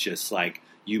 which is just like,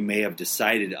 you may have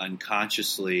decided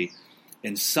unconsciously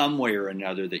in some way or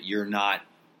another that you're not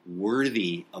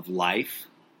worthy of life,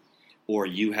 or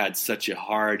you had such a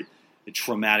hard,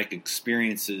 traumatic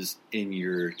experiences in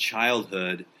your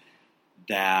childhood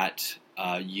that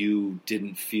you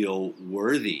didn't feel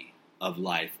worthy of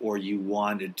life, or you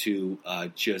wanted to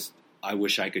I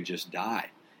wish I could just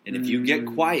die. And if you get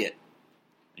quiet,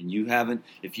 and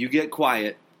if you get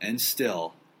quiet and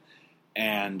still,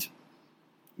 and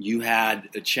you had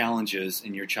challenges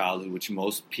in your childhood, which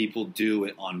most people do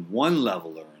on one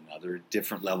level or another,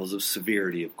 different levels of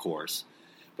severity, of course.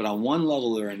 But on one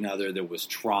level or another, there was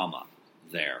trauma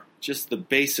there. Just the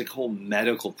basic whole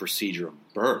medical procedure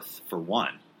of birth, for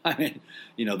one. I mean,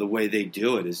 the way they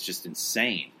do it is just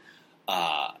insane.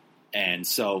 And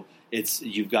so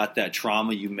you've got that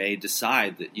trauma. You may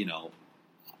decide that,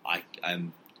 I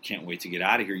can't wait to get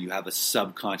out of here. You have a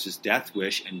subconscious death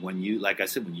wish. And when you, like I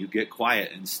said, when you get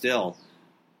quiet and still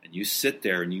and you sit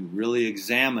there and you really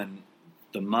examine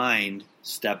the mind,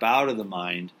 step out of the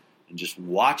mind and just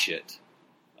watch it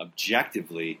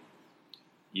objectively,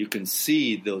 you can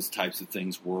see those types of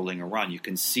things whirling around. You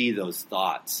can see those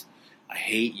thoughts. I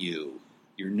hate you.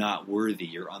 You're not worthy.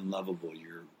 You're unlovable.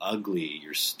 You're ugly.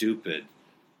 You're stupid.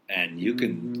 And you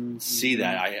can see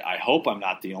that. I hope I'm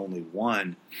not the only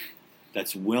one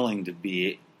that's willing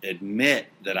to admit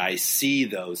that I see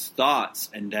those thoughts,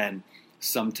 and then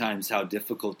sometimes how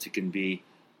difficult it can be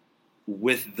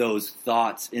with those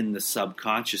thoughts in the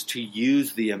subconscious to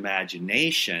use the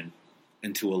imagination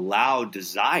and to allow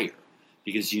desire,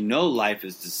 because life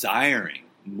is desiring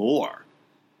more.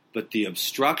 But the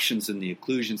obstructions and the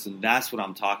occlusions, and that's what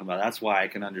I'm talking about. That's why I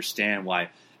can understand why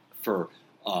for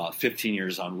 15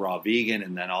 years on Raw Vegan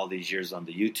and then all these years on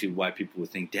the YouTube, why people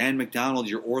would think, Dan McDonald,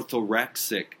 you're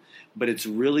orthorexic. But it's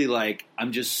really like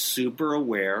I'm just super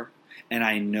aware, and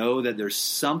I know that there's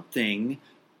something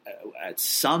at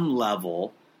some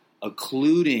level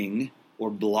occluding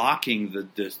or blocking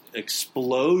the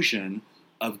explosion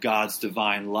of God's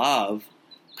divine love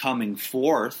coming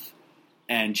forth,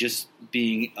 and just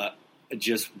being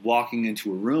just walking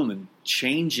into a room and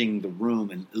changing the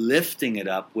room and lifting it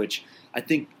up, which I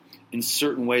think in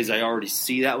certain ways I already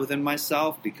see that within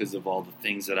myself because of all the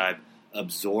things that I've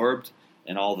absorbed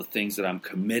and all the things that I'm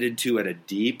committed to at a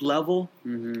deep level.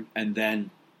 Mm-hmm.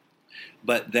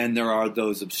 But then there are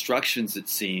those obstructions, it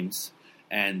seems,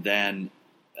 and then,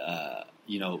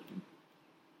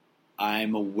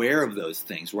 I'm aware of those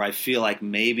things where I feel like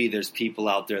maybe there's people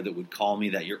out there that would call me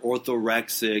that you're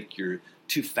orthorexic, you're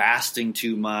fasting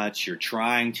too much, you're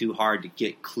trying too hard to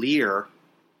get clear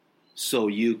so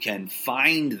you can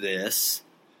find this,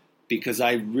 because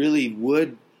I really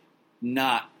would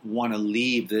not want to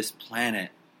leave this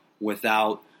planet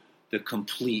without the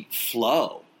complete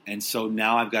flow. And so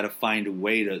now I've got to find a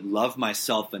way to love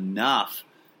myself enough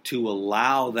to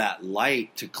allow that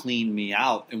light to clean me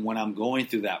out. And when I'm going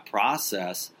through that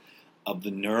process of the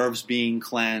nerves being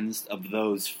cleansed, of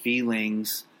those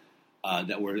feelings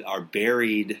that are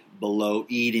buried below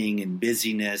eating and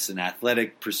busyness and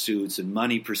athletic pursuits and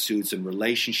money pursuits and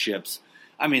relationships,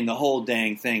 I mean, the whole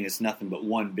dang thing is nothing but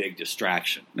one big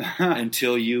distraction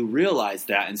until you realize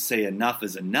that and say enough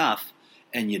is enough,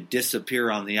 and you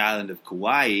disappear on the island of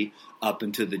Kauai up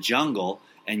into the jungle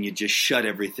and you just shut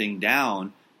everything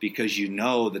down, because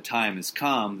the time has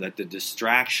come that the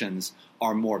distractions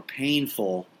are more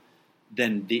painful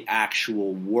than the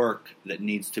actual work that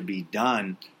needs to be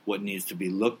done, what needs to be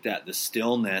looked at, the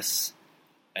stillness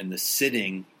and the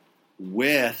sitting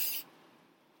with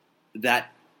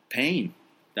that pain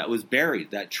that was buried,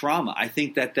 that trauma. I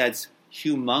think that's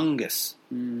humongous.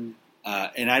 And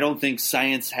I don't think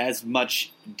science has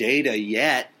much data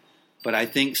yet, but I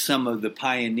think some of the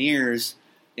pioneers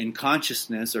in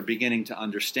consciousness are beginning to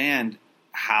understand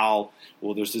how,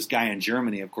 there's this guy in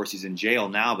Germany, of course he's in jail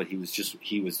now, but he was just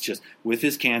with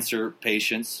his cancer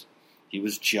patients, he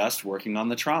was just working on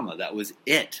the trauma. That was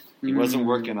it. He wasn't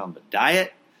working on the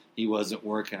diet. He wasn't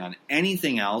working on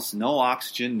anything else, no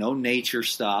oxygen, no nature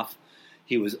stuff.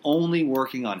 He was only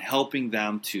working on helping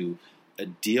them to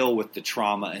deal with the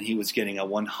trauma, and he was getting a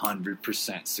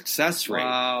 100% success rate.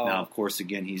 Wow. Now, of course,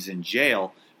 again, he's in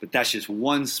jail, but that's just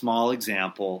one small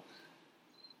example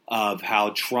of how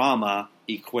trauma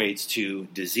equates to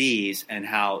disease, and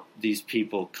how these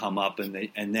people come up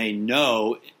and they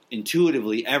know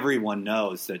intuitively. Everyone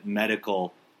knows that the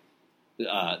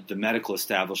medical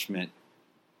establishment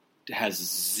has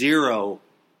zero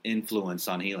influence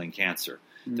on healing cancer.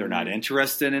 They're not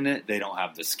interested in it. They don't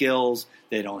have the skills.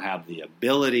 They don't have the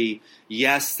ability.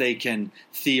 Yes, they can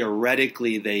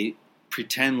theoretically, they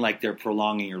pretend like they're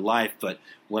prolonging your life, but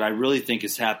what I really think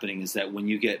is happening is that when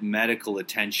you get medical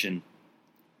attention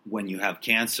when you have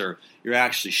cancer, you're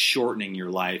actually shortening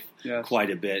your life quite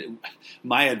a bit.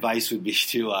 My advice would be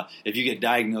to, if you get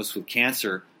diagnosed with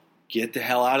cancer, get the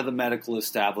hell out of the medical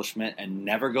establishment and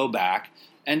never go back,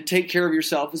 and take care of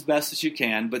yourself as best as you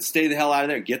can, but stay the hell out of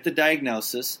there. Get the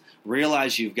diagnosis,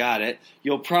 realize you've got it.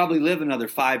 You'll probably live another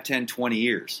 5, 10, 20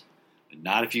 years. But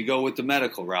not if you go with the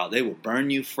medical route. They will burn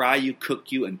you, fry you,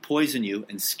 cook you, and poison you,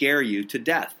 and scare you to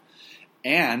death.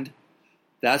 And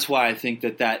That's why I think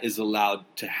that is allowed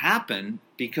to happen,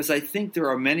 because I think there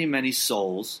are many, many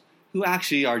souls who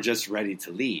actually are just ready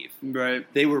to leave. Right.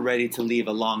 They were ready to leave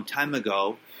a long time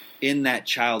ago in that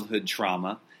childhood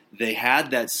trauma. They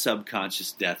had that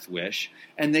subconscious death wish,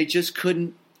 and they just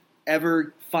couldn't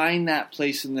ever find that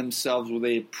place in themselves where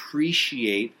they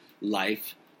appreciate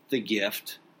life, the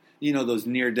gift. You know, those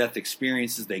near-death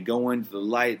experiences, they go into the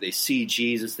light, they see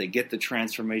Jesus, they get the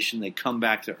transformation, they come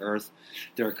back to earth.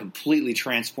 They're completely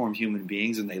transformed human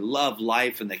beings, and they love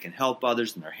life, and they can help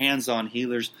others, and they're hands-on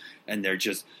healers, and they're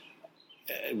just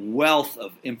a wealth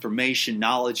of information,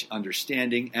 knowledge,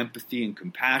 understanding, empathy, and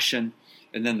compassion.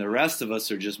 And then the rest of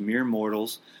us are just mere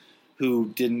mortals who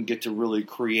didn't get to really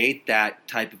create that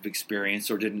type of experience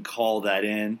or didn't call that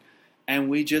in. And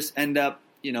we just end up,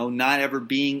 not ever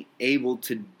being able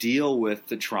to deal with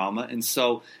the trauma. And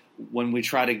so when we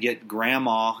try to get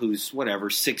grandma, who's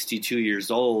 62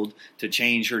 years old, to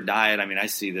change her diet, I mean, I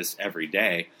see this every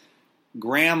day.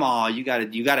 Grandma, you got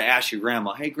to ask your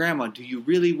grandma, hey, grandma, do you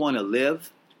really want to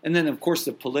live? And then, of course,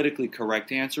 the politically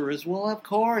correct answer is, well, of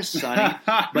course, sonny.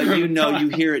 But you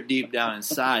hear it deep down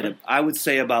inside. I would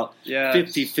say about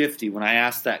 50-50 when I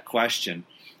ask that question.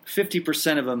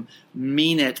 50% of them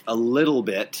mean it a little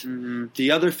bit. Mm-hmm.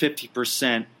 The other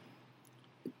 50%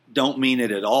 don't mean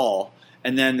it at all.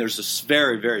 And then there's a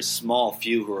very, very small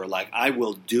few who are like, I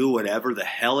will do whatever the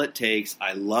hell it takes.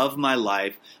 I love my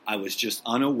life. I was just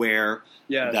unaware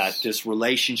that this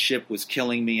relationship was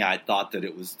killing me. I thought that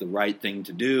it was the right thing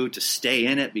to do, to stay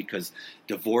in it, because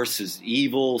divorce is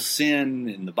evil, sin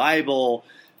in the Bible.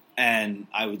 And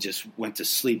I just went to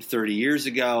sleep 30 years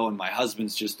ago, and my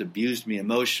husband's just abused me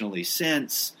emotionally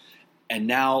since. And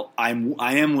now I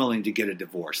am willing to get a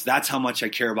divorce. That's how much I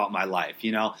care about my life,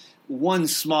 One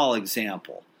small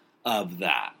example of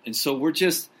that. And so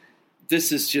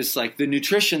this is just like the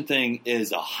nutrition thing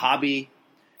is a hobby.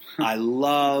 I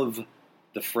love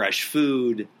the fresh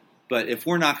food, but if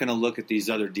we're not going to look at these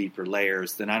other deeper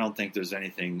layers, then I don't think there's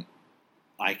anything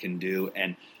I can do.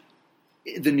 And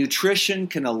the nutrition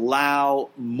can allow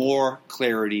more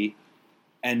clarity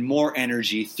and more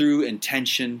energy through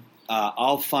intention.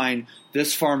 I'll find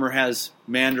this farmer has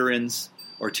mandarins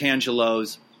or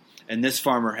tangelos, and this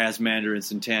farmer has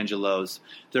mandarins and tangelos.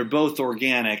 They're both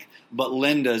organic, but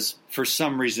Linda's, for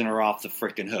some reason, are off the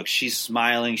frickin' hook. She's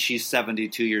smiling. She's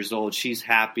 72 years old. She's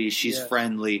happy. She's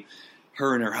friendly.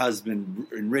 Her and her husband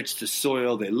enrich the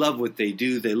soil. They love what they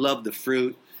do. They love the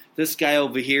fruit. This guy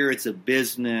over here, it's a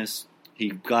business. He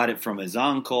got it from his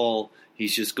uncle.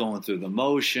 He's just going through the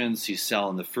motions. He's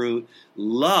selling the fruit.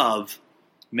 Love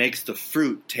makes the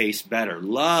fruit taste better.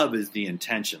 Love is the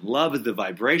intention. Love is the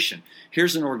vibration.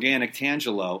 Here's an organic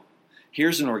tangelo.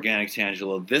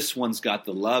 This one's got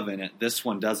the love in it. This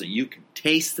one doesn't. You can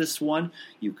taste this one.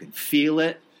 You can feel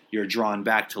it. You're drawn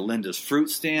back to Linda's fruit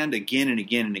stand again and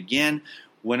again and again,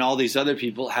 when all these other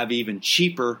people have even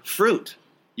cheaper fruit.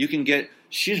 You can get,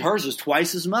 hers is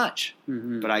twice as much.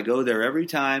 Mm-hmm. But I go there every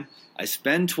time. I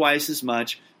spend twice as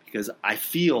much, because I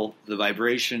feel the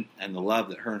vibration and the love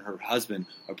that her and her husband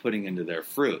are putting into their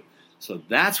fruit. So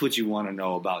that's what you want to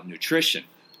know about nutrition.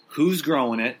 Who's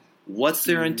growing it? What's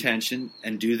their intention?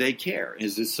 And do they care?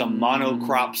 Is it some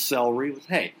monocrop celery?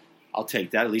 Hey, I'll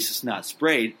take that. At least it's not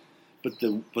sprayed. But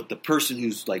the person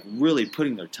who's like really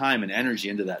putting their time and energy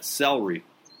into that celery,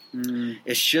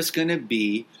 it's just going to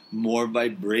be more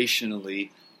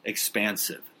vibrationally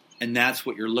expansive. And that's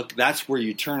what that's where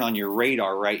you turn on your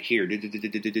radar right here.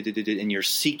 And you're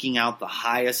seeking out the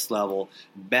highest level,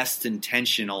 best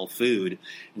intentional food.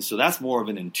 And so that's more of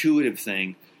an intuitive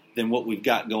thing than what we've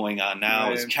got going on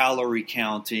now is calorie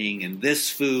counting and this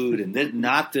food and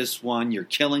not this one. You're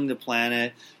killing the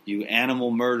planet, you animal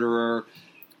murderer.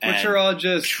 Which are all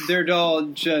they're all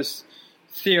just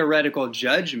theoretical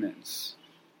judgments,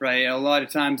 right? A lot of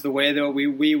times the way that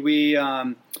we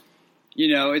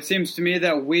it seems to me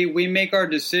that we make our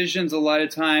decisions a lot of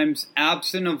times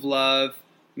absent of love,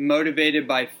 motivated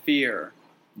by fear.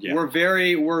 Yeah. We're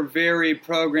very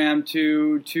programmed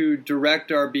to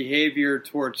direct our behavior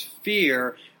towards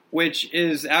fear, which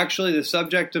is actually the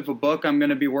subject of a book I'm going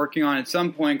to be working on at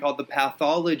some point called The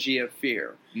Pathology of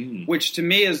Fear, which to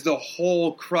me is the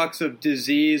whole crux of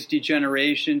disease,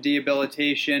 degeneration,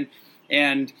 debilitation,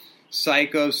 and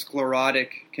psychosclerotic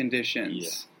conditions. Yeah.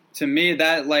 To me,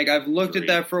 that I've looked at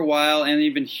that for a while, and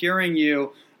even hearing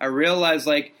you, I realized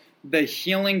the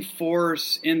healing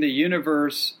force in the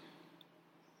universe,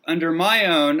 under my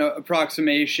own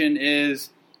approximation, is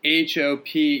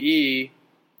HOPE.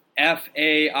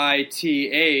 FAITHLOVE.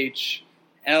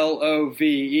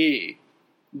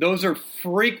 Those are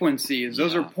frequencies.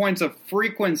 Those are points of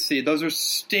frequency. Those are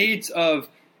states of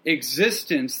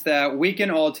existence that we can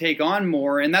all take on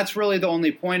more. And that's really the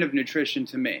only point of nutrition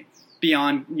to me,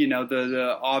 beyond,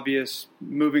 the obvious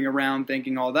moving around,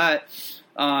 thinking all that.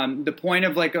 The point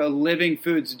of like a living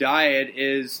foods diet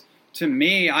is, to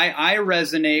me, I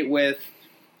resonate with,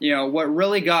 what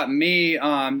really got me,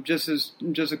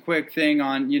 just a quick thing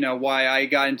on, why I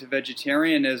got into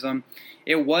vegetarianism.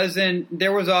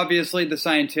 There was obviously the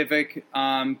scientific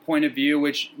point of view,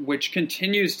 which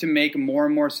continues to make more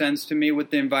and more sense to me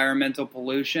with the environmental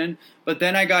pollution. But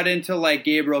then I got into like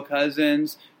Gabriel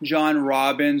Cousens, John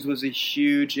Robbins was a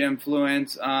huge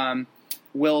influence,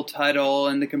 Will Tuttle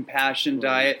and the Compassion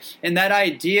Diet. And that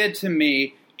idea to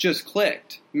me just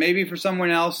clicked. Maybe for someone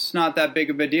else it's not that big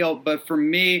of a deal, but for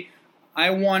me,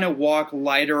 I want to walk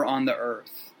lighter on the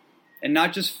earth. And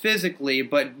not just physically,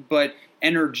 but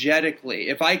energetically.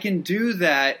 If I can do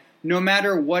that, no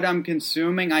matter what I'm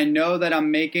consuming, I know that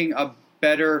I'm making a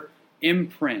better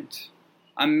imprint.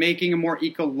 I'm making a more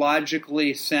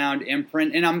ecologically sound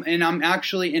imprint, and I'm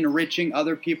actually enriching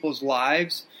other people's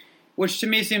lives, which to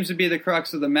me seems to be the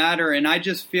crux of the matter. And I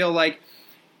just feel like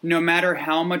no matter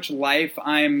how much life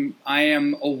I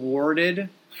am awarded,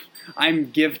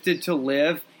 I'm gifted to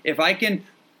live, if I can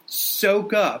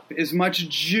soak up as much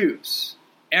juice,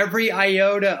 every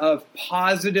iota of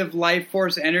positive life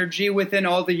force energy within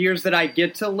all the years that I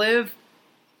get to live,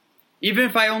 even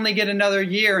if I only get another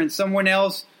year and someone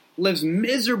else lives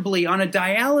miserably on a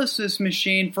dialysis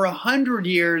machine for 100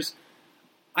 years,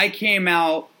 I came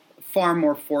out far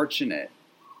more fortunate.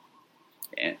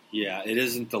 Yeah, it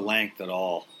isn't the length at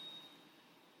all.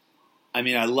 I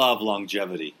mean, I love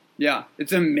longevity. Yeah,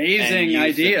 it's an amazing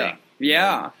idea.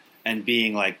 Yeah. And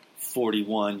being like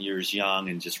 41 years young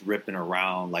and just ripping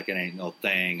around like it ain't no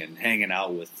thing, and hanging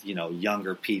out with,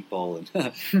 younger people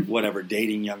and whatever,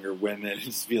 dating younger women, and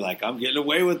just be like, I'm getting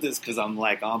away with this because I'm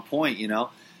like on point,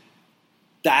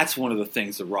 That's one of the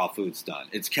things that raw food's done.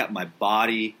 It's kept my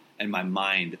body and my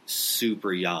mind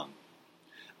super young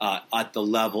at the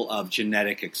level of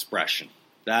genetic expression.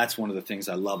 That's one of the things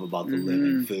I love about the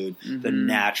living food, the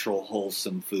natural,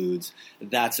 wholesome foods.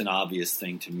 That's an obvious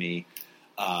thing to me.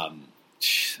 I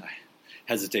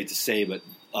hesitate to say, but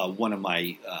one of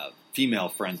my female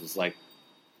friends was like,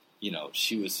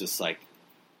 she was just like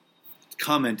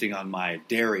commenting on my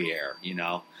derriere,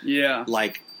 Yeah.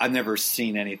 Like, I've never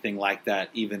seen anything like that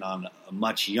even on a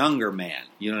much younger man.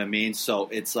 You know what I mean? So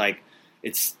it's like,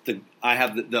 I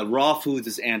have the raw foods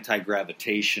is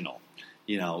anti-gravitational,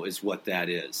 is what that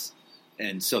is.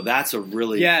 And so that's a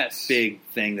really big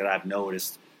thing that I've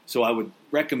noticed. So I would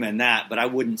recommend that, but I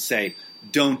wouldn't say,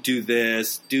 don't do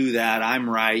this, do that, I'm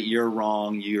right, you're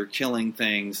wrong, you're killing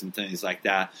things and things like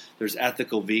that. There's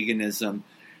ethical veganism.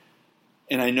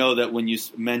 And I know that when you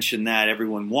mention that,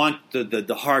 everyone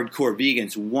the hardcore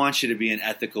vegans want you to be an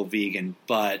ethical vegan,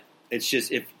 but it's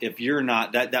just if you're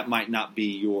not, that might not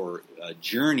be your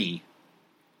journey,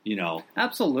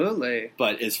 Absolutely.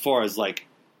 But as far as like,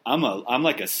 I'm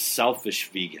like a selfish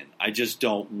vegan. I just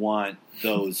don't want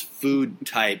those food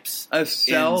types. A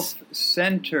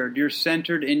self-centered. You're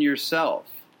centered in yourself.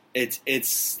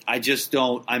 I just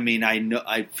don't. I mean,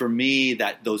 for me,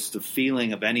 the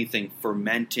feeling of anything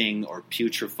fermenting or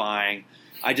putrefying.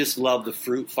 I just love the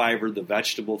fruit fiber, the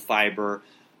vegetable fiber,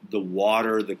 the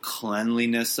water, the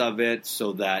cleanliness of it.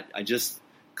 So that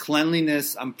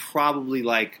cleanliness. I'm probably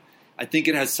like, I think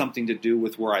it has something to do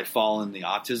with where I fall in the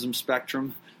autism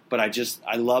spectrum. But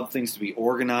I love things to be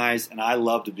organized, and I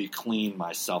love to be clean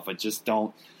myself. I just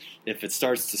don't, if it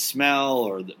starts to smell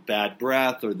or the bad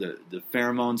breath or the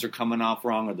pheromones are coming off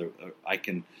wrong, or I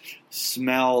can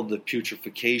smell the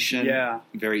putrefaction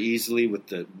very easily. With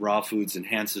the raw foods,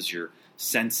 enhances your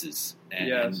senses,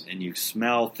 and you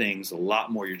smell things a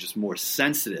lot more. You're just more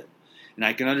sensitive. And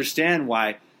I can understand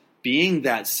why being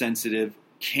that sensitive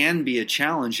can be a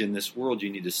challenge in this world. You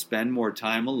need to spend more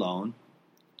time alone.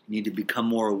 You need to become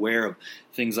more aware of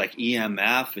things like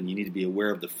EMF, and you need to be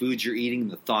aware of the foods you're eating,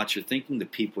 the thoughts you're thinking, the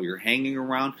people you're hanging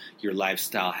around, your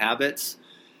lifestyle habits,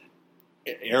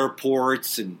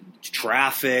 airports and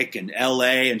traffic and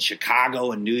LA and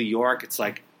Chicago and New York. It's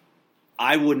like,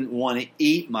 I wouldn't want to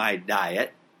eat my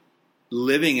diet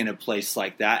living in a place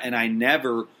like that, and I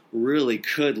never really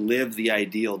could live the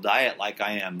ideal diet like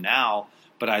I am now,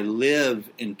 but I live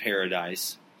in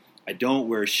paradise. I don't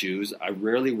wear shoes. I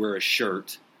rarely wear a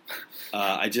shirt.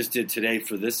 I just did today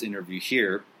for this interview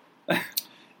here,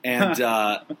 and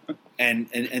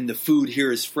the food here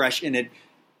is fresh, and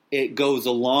it goes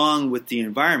along with the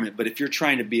environment. But if you're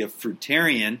trying to be a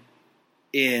fruitarian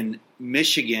in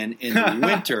Michigan in the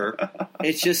winter,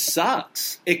 it just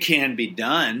sucks. It can be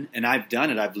done, and I've done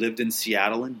it. I've lived in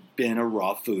Seattle and been a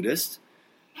raw foodist.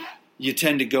 you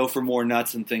tend to go for more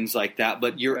nuts and things like that.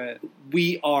 But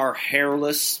we are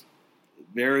hairless,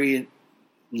 very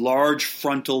large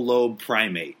frontal lobe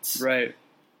primates. Right.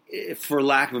 For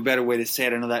lack of a better way to say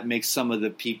it, I know that makes some of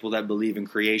the people that believe in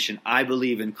creation. I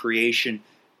believe in creation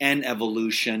and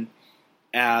evolution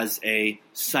as a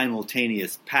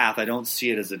simultaneous path. I don't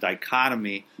see it as a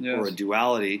dichotomy or a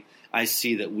duality. I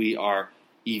see that we are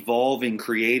evolving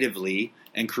creatively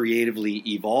and creatively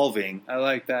evolving. I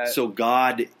like that. So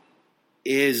God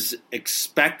is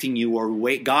expecting you,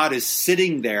 or God is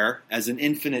sitting there as an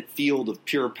infinite field of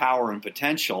pure power and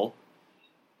potential,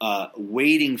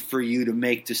 waiting for you to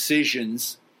make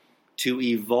decisions, to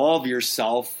evolve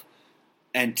yourself,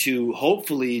 and to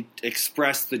hopefully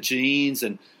express the genes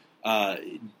and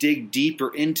dig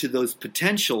deeper into those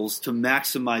potentials to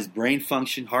maximize brain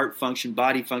function, heart function,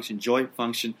 body function, joint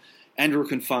function,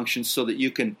 endocrine function, so that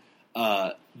you can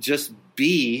just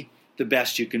be the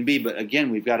best you can be. But again,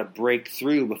 we've got to break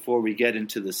through before we get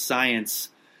into the science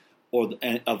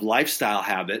of lifestyle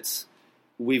habits.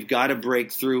 We've got to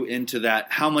break through into that.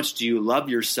 How much do you love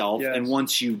yourself? Yes. And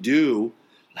once you do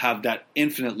have that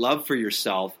infinite love for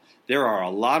yourself, there are a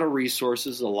lot of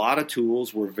resources, a lot of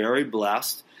tools. We're very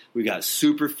blessed. We got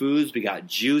superfoods, we got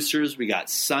juicers, we got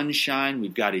sunshine,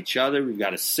 we've got each other, we've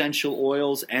got essential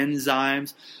oils,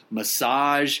 enzymes,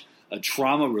 massage,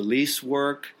 trauma release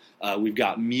work. We've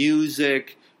got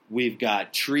music, we've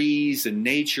got trees and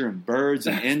nature and birds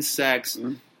and insects.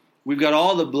 We've got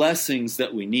all the blessings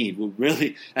that we need. We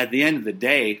really, at the end of the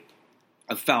day,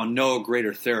 I've found no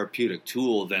greater therapeutic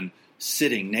tool than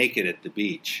sitting naked at the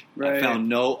beach. Right. I found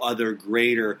no other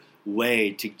greater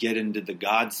way to get into the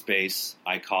God space,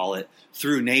 I call it,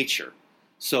 through nature.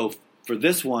 So for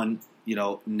this one,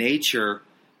 nature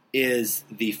is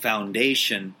the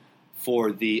foundation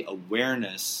for the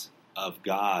awareness of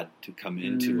God to come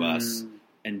into us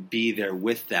and be there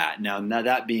with that. Now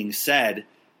that being said,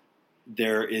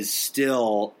 there is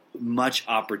still much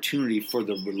opportunity for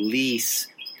the release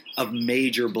of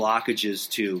major blockages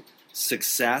to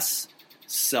success,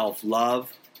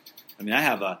 self-love. I mean, I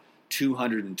have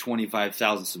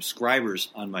 225,000 subscribers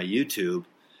on my YouTube,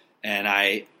 and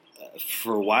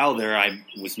for a while there, I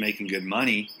was making good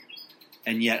money,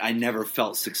 and yet I never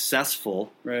felt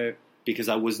successful. Right. Because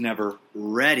I was never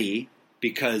ready,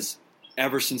 because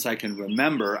ever since I can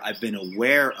remember, I've been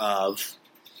aware of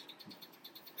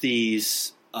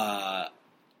these,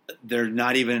 they're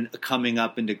not even coming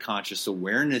up into conscious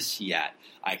awareness yet.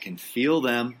 I can feel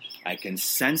them, I can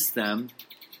sense them.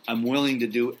 I'm willing to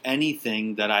do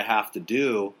anything that I have to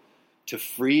do to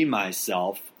free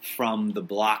myself from the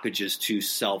blockages to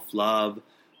self-love,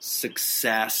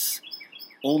 success,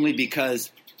 only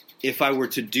because if I were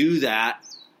to do that,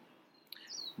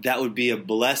 that would be a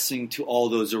blessing to all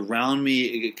those around me.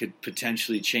 It could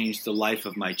potentially change the life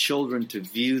of my children to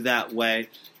view that way.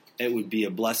 It would be a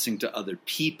blessing to other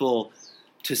people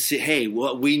to see, hey,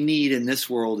 what we need in this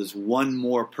world is one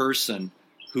more person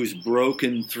who's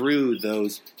broken through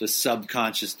the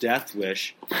subconscious death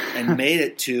wish and made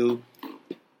it to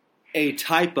a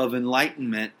type of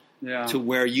enlightenment to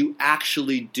where you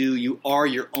are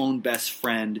your own best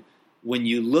friend. When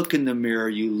you look in the mirror,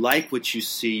 you like what you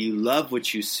see, you love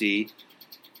what you see,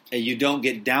 and you don't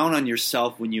get down on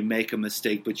yourself when you make a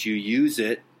mistake, but you use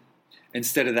it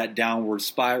instead of that downward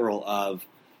spiral of,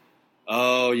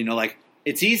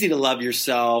 it's easy to love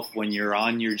yourself when you're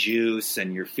on your juice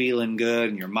and you're feeling good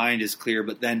and your mind is clear,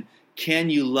 but then can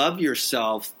you love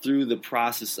yourself through the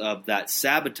process of that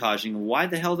sabotaging? Why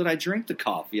the hell did I drink the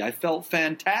coffee? I felt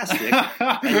fantastic.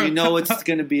 And it's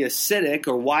going to be acidic.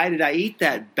 Or why did I eat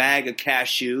that bag of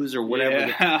cashews or whatever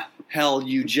the hell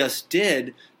you just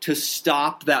did to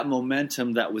stop that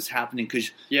momentum that was happening?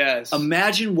 Because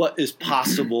imagine what is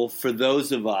possible for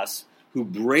those of us who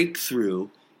break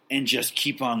through and just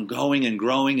keep on going and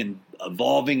growing and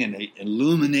evolving and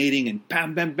illuminating and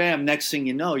bam, bam, bam. Next thing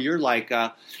you know, you're like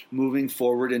moving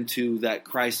forward into that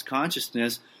Christ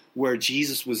consciousness where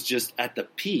Jesus was just at the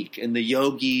peak, and the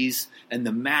yogis and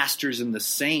the masters and the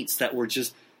saints that were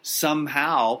just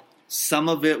somehow, some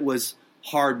of it was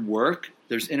hard work.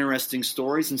 There's interesting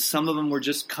stories, and some of them were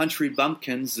just country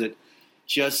bumpkins that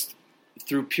just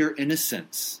through pure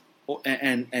innocence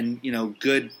and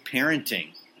good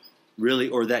parenting, really,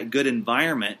 or that good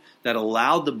environment that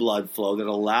allowed the blood flow, that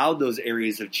allowed those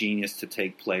areas of genius to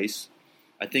take place.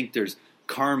 I think there's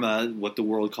karma, what the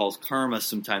world calls karma,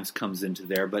 sometimes comes into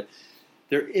there. But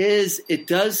it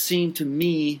does seem to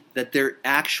me that there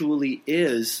actually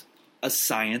is a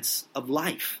science of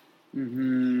life.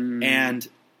 Mm-hmm. And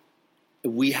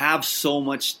we have so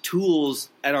much tools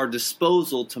at our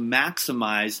disposal to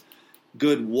maximize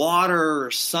good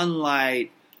water,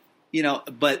 sunlight,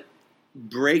 but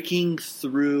breaking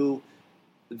through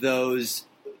those,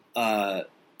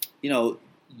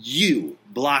 you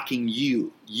blocking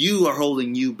you are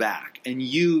holding you back, and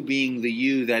you being the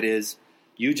you that is,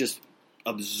 you just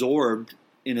absorbed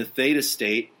in a theta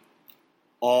state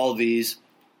all these,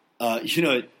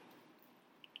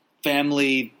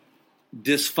 family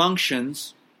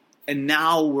dysfunctions, and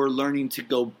now we're learning to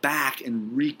go back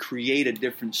and recreate a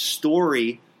different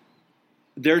story.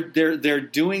 They're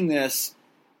doing this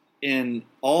in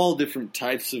all different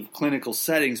types of clinical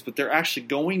settings, but they're actually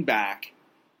going back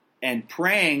and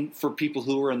praying for people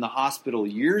who were in the hospital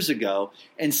years ago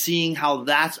and seeing how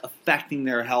that's affecting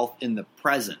their health in the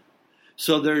present.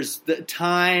 So there's the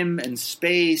time and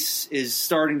space is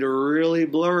starting to really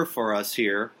blur for us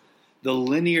here. The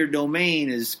linear domain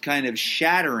is kind of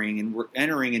shattering, and we're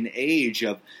entering an age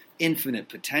of infinite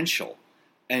potential.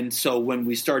 And so when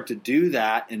we start to do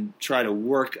that and try to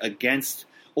work against,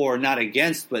 or not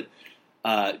against, but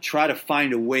try to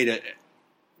find a way to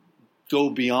go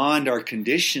beyond our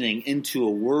conditioning into a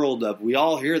world of, we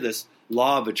all hear this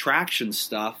law of attraction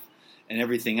stuff and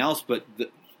everything else, but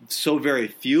so very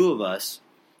few of us,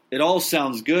 it all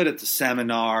sounds good at the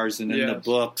seminars and in the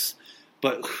books,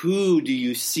 but who do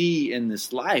you see in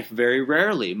this life? Very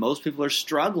rarely. Most people are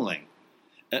struggling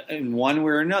in one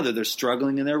way or another. They're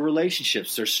struggling in their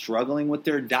relationships. They're struggling with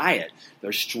their diet.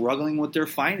 They're struggling with their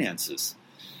finances.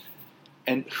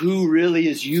 And who really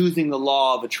is using the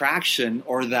law of attraction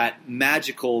or that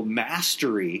magical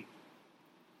mastery?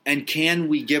 And can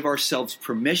we give ourselves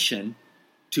permission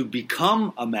to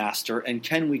become a master? And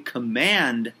can we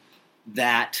command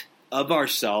that of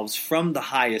ourselves from the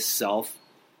highest self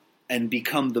and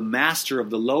become the master of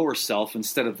the lower self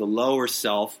instead of the lower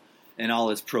self and all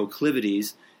its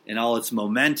proclivities and all its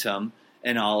momentum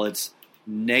and all its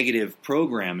negative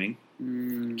programming?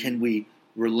 Can we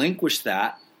relinquish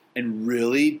that and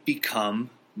really become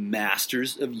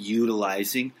masters of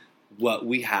utilizing what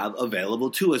we have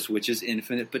available to us, which is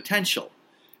infinite potential?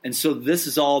 And so this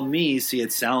is all me. See,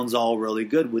 it sounds all really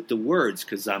good with the words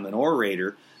because I'm an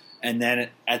orator. And then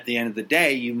at the end of the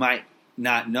day, you might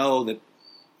not know that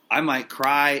I might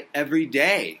cry every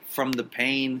day from the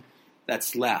pain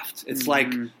that's left. It's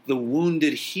like the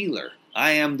wounded healer.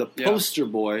 I am the poster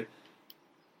boy,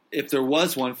 if there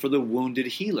was one, for the wounded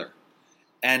healer.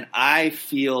 And I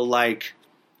feel like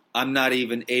I'm not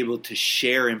even able to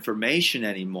share information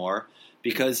anymore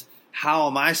because how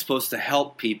am I supposed to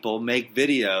help people make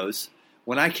videos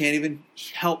when I can't even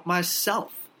help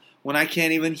myself, when I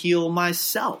can't even heal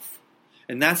myself?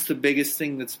 And that's the biggest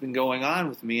thing that's been going on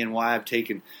with me and why I've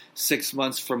taken 6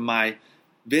 months from my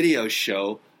video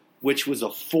show, which was a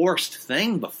forced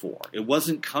thing before. It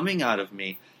wasn't coming out of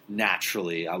me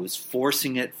naturally. I was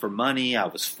forcing it for money. I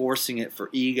was forcing it for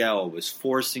ego. I was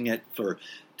forcing it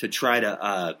to try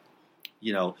to,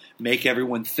 make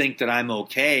everyone think that I'm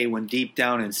okay when deep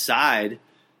down inside,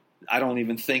 I don't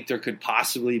even think there could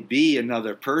possibly be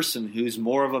another person who's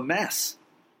more of a mess,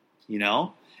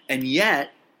 And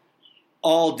yet,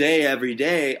 all day, every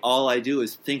day, all I do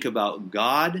is think about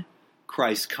God,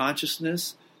 Christ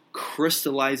consciousness,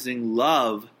 crystallizing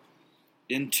love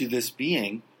into this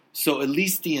being. So at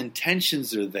least the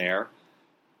intentions are there,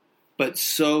 but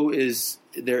so is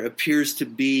there appears to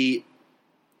be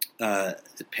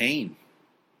pain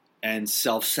and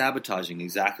self-sabotaging,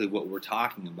 exactly what we're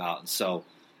talking about. And so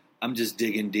I'm just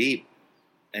digging deep,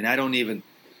 and I don't even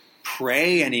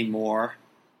pray anymore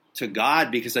to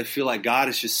God because I feel like God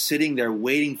is just sitting there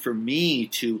waiting for me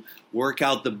to work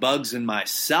out the bugs in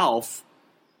myself,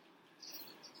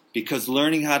 because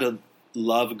learning how to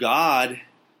love God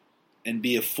and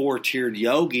be a 4-tiered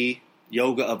yogi,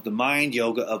 yoga of the mind,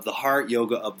 yoga of the heart,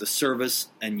 yoga of the service,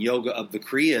 and yoga of the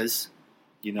kriyas,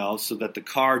 so that the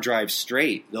car drives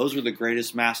straight. Those were the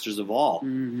greatest masters of all.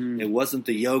 It wasn't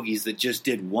the yogis that just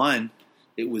did one.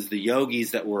 It was the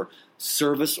yogis that were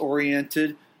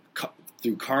service-oriented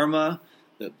through karma,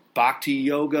 the bhakti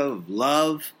yoga of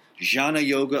love, jnana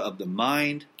yoga of the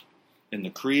mind, and the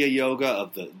kriya yoga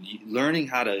of the learning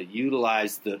how to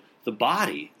utilize the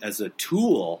body as a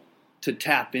tool to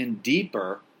tap in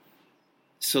deeper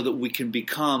so that we can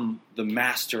become the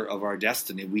master of our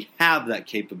destiny. We have that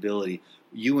capability.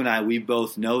 You and I, we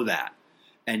both know that.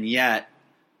 And yet,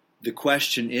 the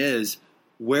question is,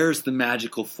 where's the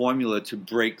magical formula to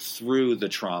break through the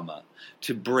trauma,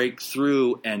 to break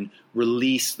through and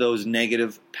release those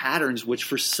negative patterns, which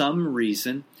for some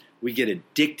reason we get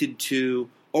addicted to,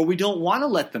 or we don't want to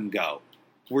let them go.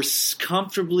 We're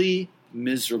comfortably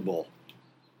miserable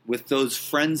with those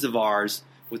friends of ours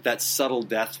with that subtle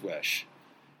death wish.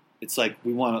 It's like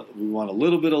we want a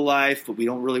little bit of life, but we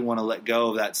don't really want to let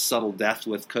go of that subtle death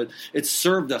with. Cause it's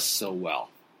served us so well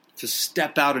to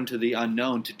step out into the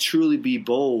unknown, to truly be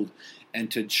bold, and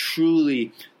to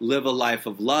truly live a life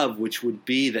of love, which would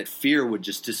be that fear would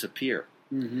just disappear.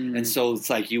 Mm-hmm. And so it's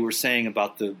like you were saying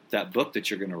about that book that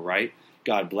you're going to write.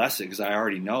 God bless it, because I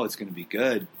already know it's going to be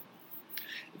good.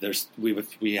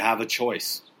 We have a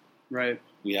choice, right?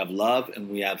 We have love and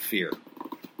we have fear.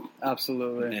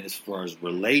 Absolutely. And as far as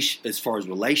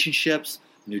relationships,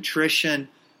 nutrition,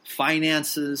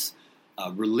 finances,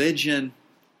 religion,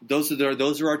 those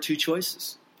are our two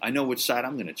choices. I know which side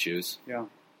I'm going to choose. Yeah.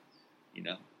 You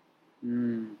know.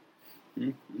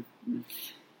 Mm-hmm.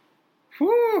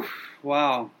 Whew.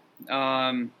 Wow.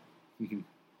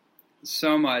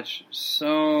 So much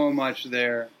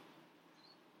there.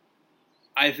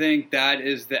 I think that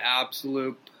is the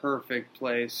absolute perfect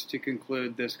place to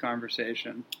conclude this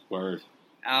conversation. Word.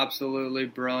 Absolutely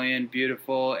brilliant,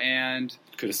 beautiful, and...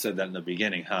 Could have said that in the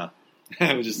beginning, huh?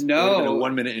 It was just no. A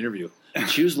 1-minute interview.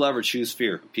 Choose love or choose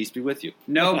fear. Peace be with you.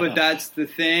 No, but that's the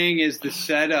thing, is the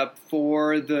setup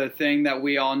for the thing that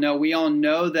we all know. We all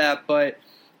know that, but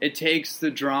it takes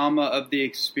the drama of the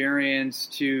experience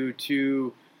to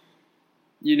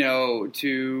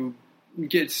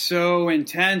get so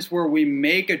intense where we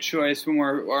make a choice when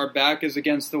our back is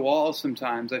against the wall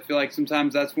sometimes. I feel like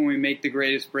sometimes that's when we make the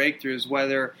greatest breakthroughs,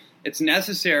 whether it's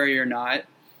necessary or not.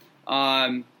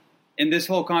 And this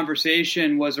whole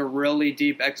conversation was a really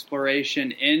deep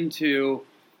exploration into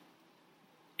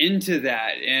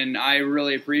that, and I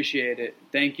really appreciate it.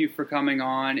 Thank you for coming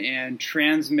on and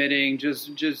transmitting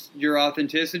just your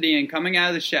authenticity and coming out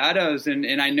of the shadows.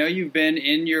 And I know you've been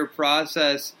in your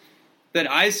process that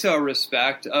I so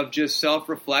respect of just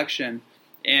self-reflection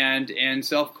and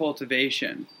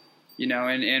self-cultivation,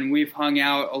 and we've hung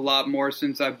out a lot more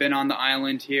since I've been on the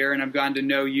island here, and I've gotten to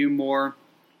know you more,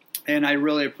 and I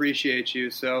really appreciate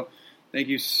you. So thank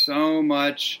you so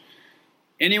much.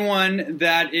 Anyone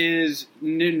that is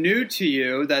new to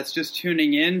you, that's just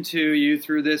tuning into you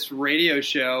through this radio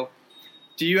show,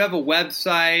 do you have a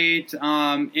website,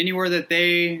 anywhere that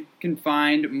they can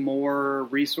find more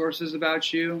resources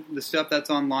about you, the stuff that's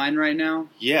online right now?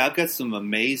 Yeah, I've got some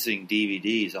amazing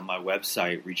DVDs on my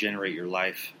website,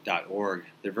 regenerateyourlife.org.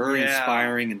 They're very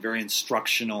inspiring and very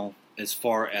instructional as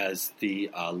far as the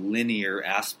linear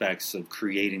aspects of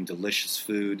creating delicious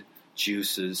food,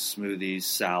 juices, smoothies,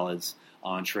 salads,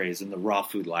 entrees, and the raw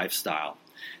food lifestyle.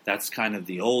 That's kind of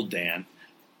the old Dan.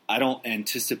 I don't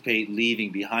anticipate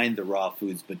leaving behind the raw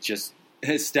foods, but just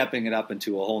stepping it up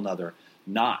into a whole nother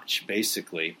notch,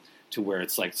 basically, to where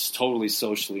it's like it's totally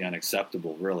socially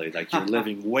unacceptable, really. Like you're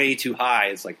living way too high.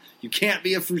 It's like, you can't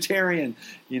be a fruitarian,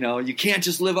 you can't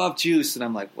just live off juice. And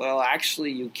I'm like, well,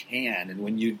 actually you can. And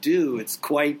when you do, it's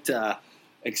quite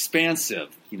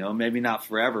expansive, maybe not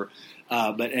forever.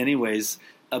 But anyways,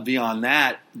 beyond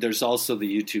that, there's also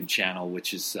the YouTube channel,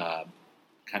 which is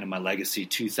kind of my legacy,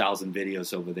 2,000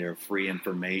 videos over there, free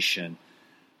information,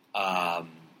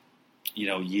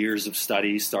 years of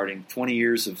study, starting 20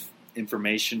 years of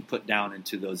information put down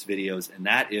into those videos, and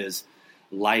that is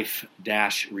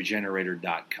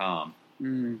life-regenerator.com.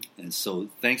 And so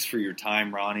thanks for your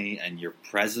time, Ronnie, and your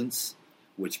presence,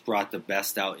 which brought the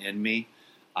best out in me.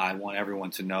 I want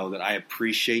everyone to know that I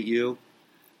appreciate you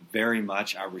very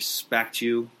much. I respect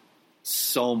you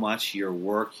so much, your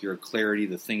work, your clarity,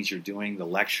 the things you're doing, the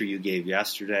lecture you gave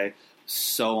yesterday,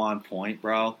 so on point,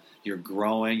 bro. You're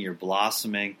growing, you're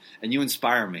blossoming, and you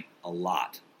inspire me a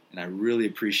lot. And I really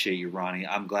appreciate you, Ronnie.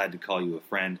 I'm glad to call you a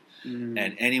friend.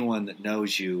 And anyone that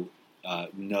knows you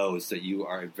knows that you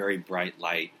are a very bright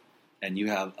light, and you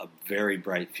have a very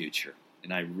bright future.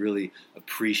 And I really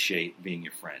appreciate being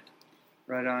your friend.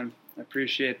 Right on. I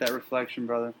appreciate that reflection,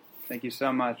 brother. Thank you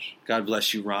so much. God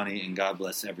bless you, Ronnie, and God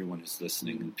bless everyone who's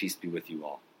listening, and peace be with you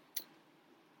all.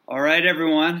 All right,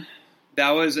 everyone.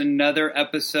 That was another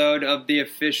episode of the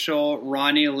official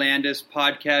Ronnie Landis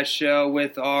podcast show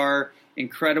with our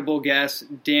incredible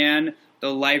guest, Dan,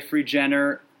 the Life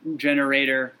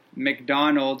Regenerator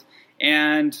McDonald.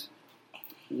 And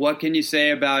what can you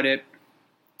say about it?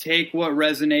 Take what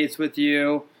resonates with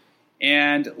you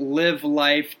and live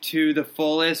life to the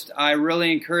fullest. I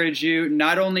really encourage you,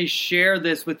 not only share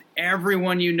this with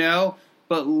everyone you know,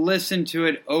 but listen to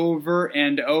it over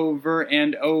and over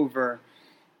and over.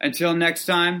 Until next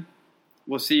time,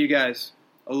 we'll see you guys.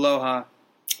 Aloha.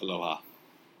 Aloha.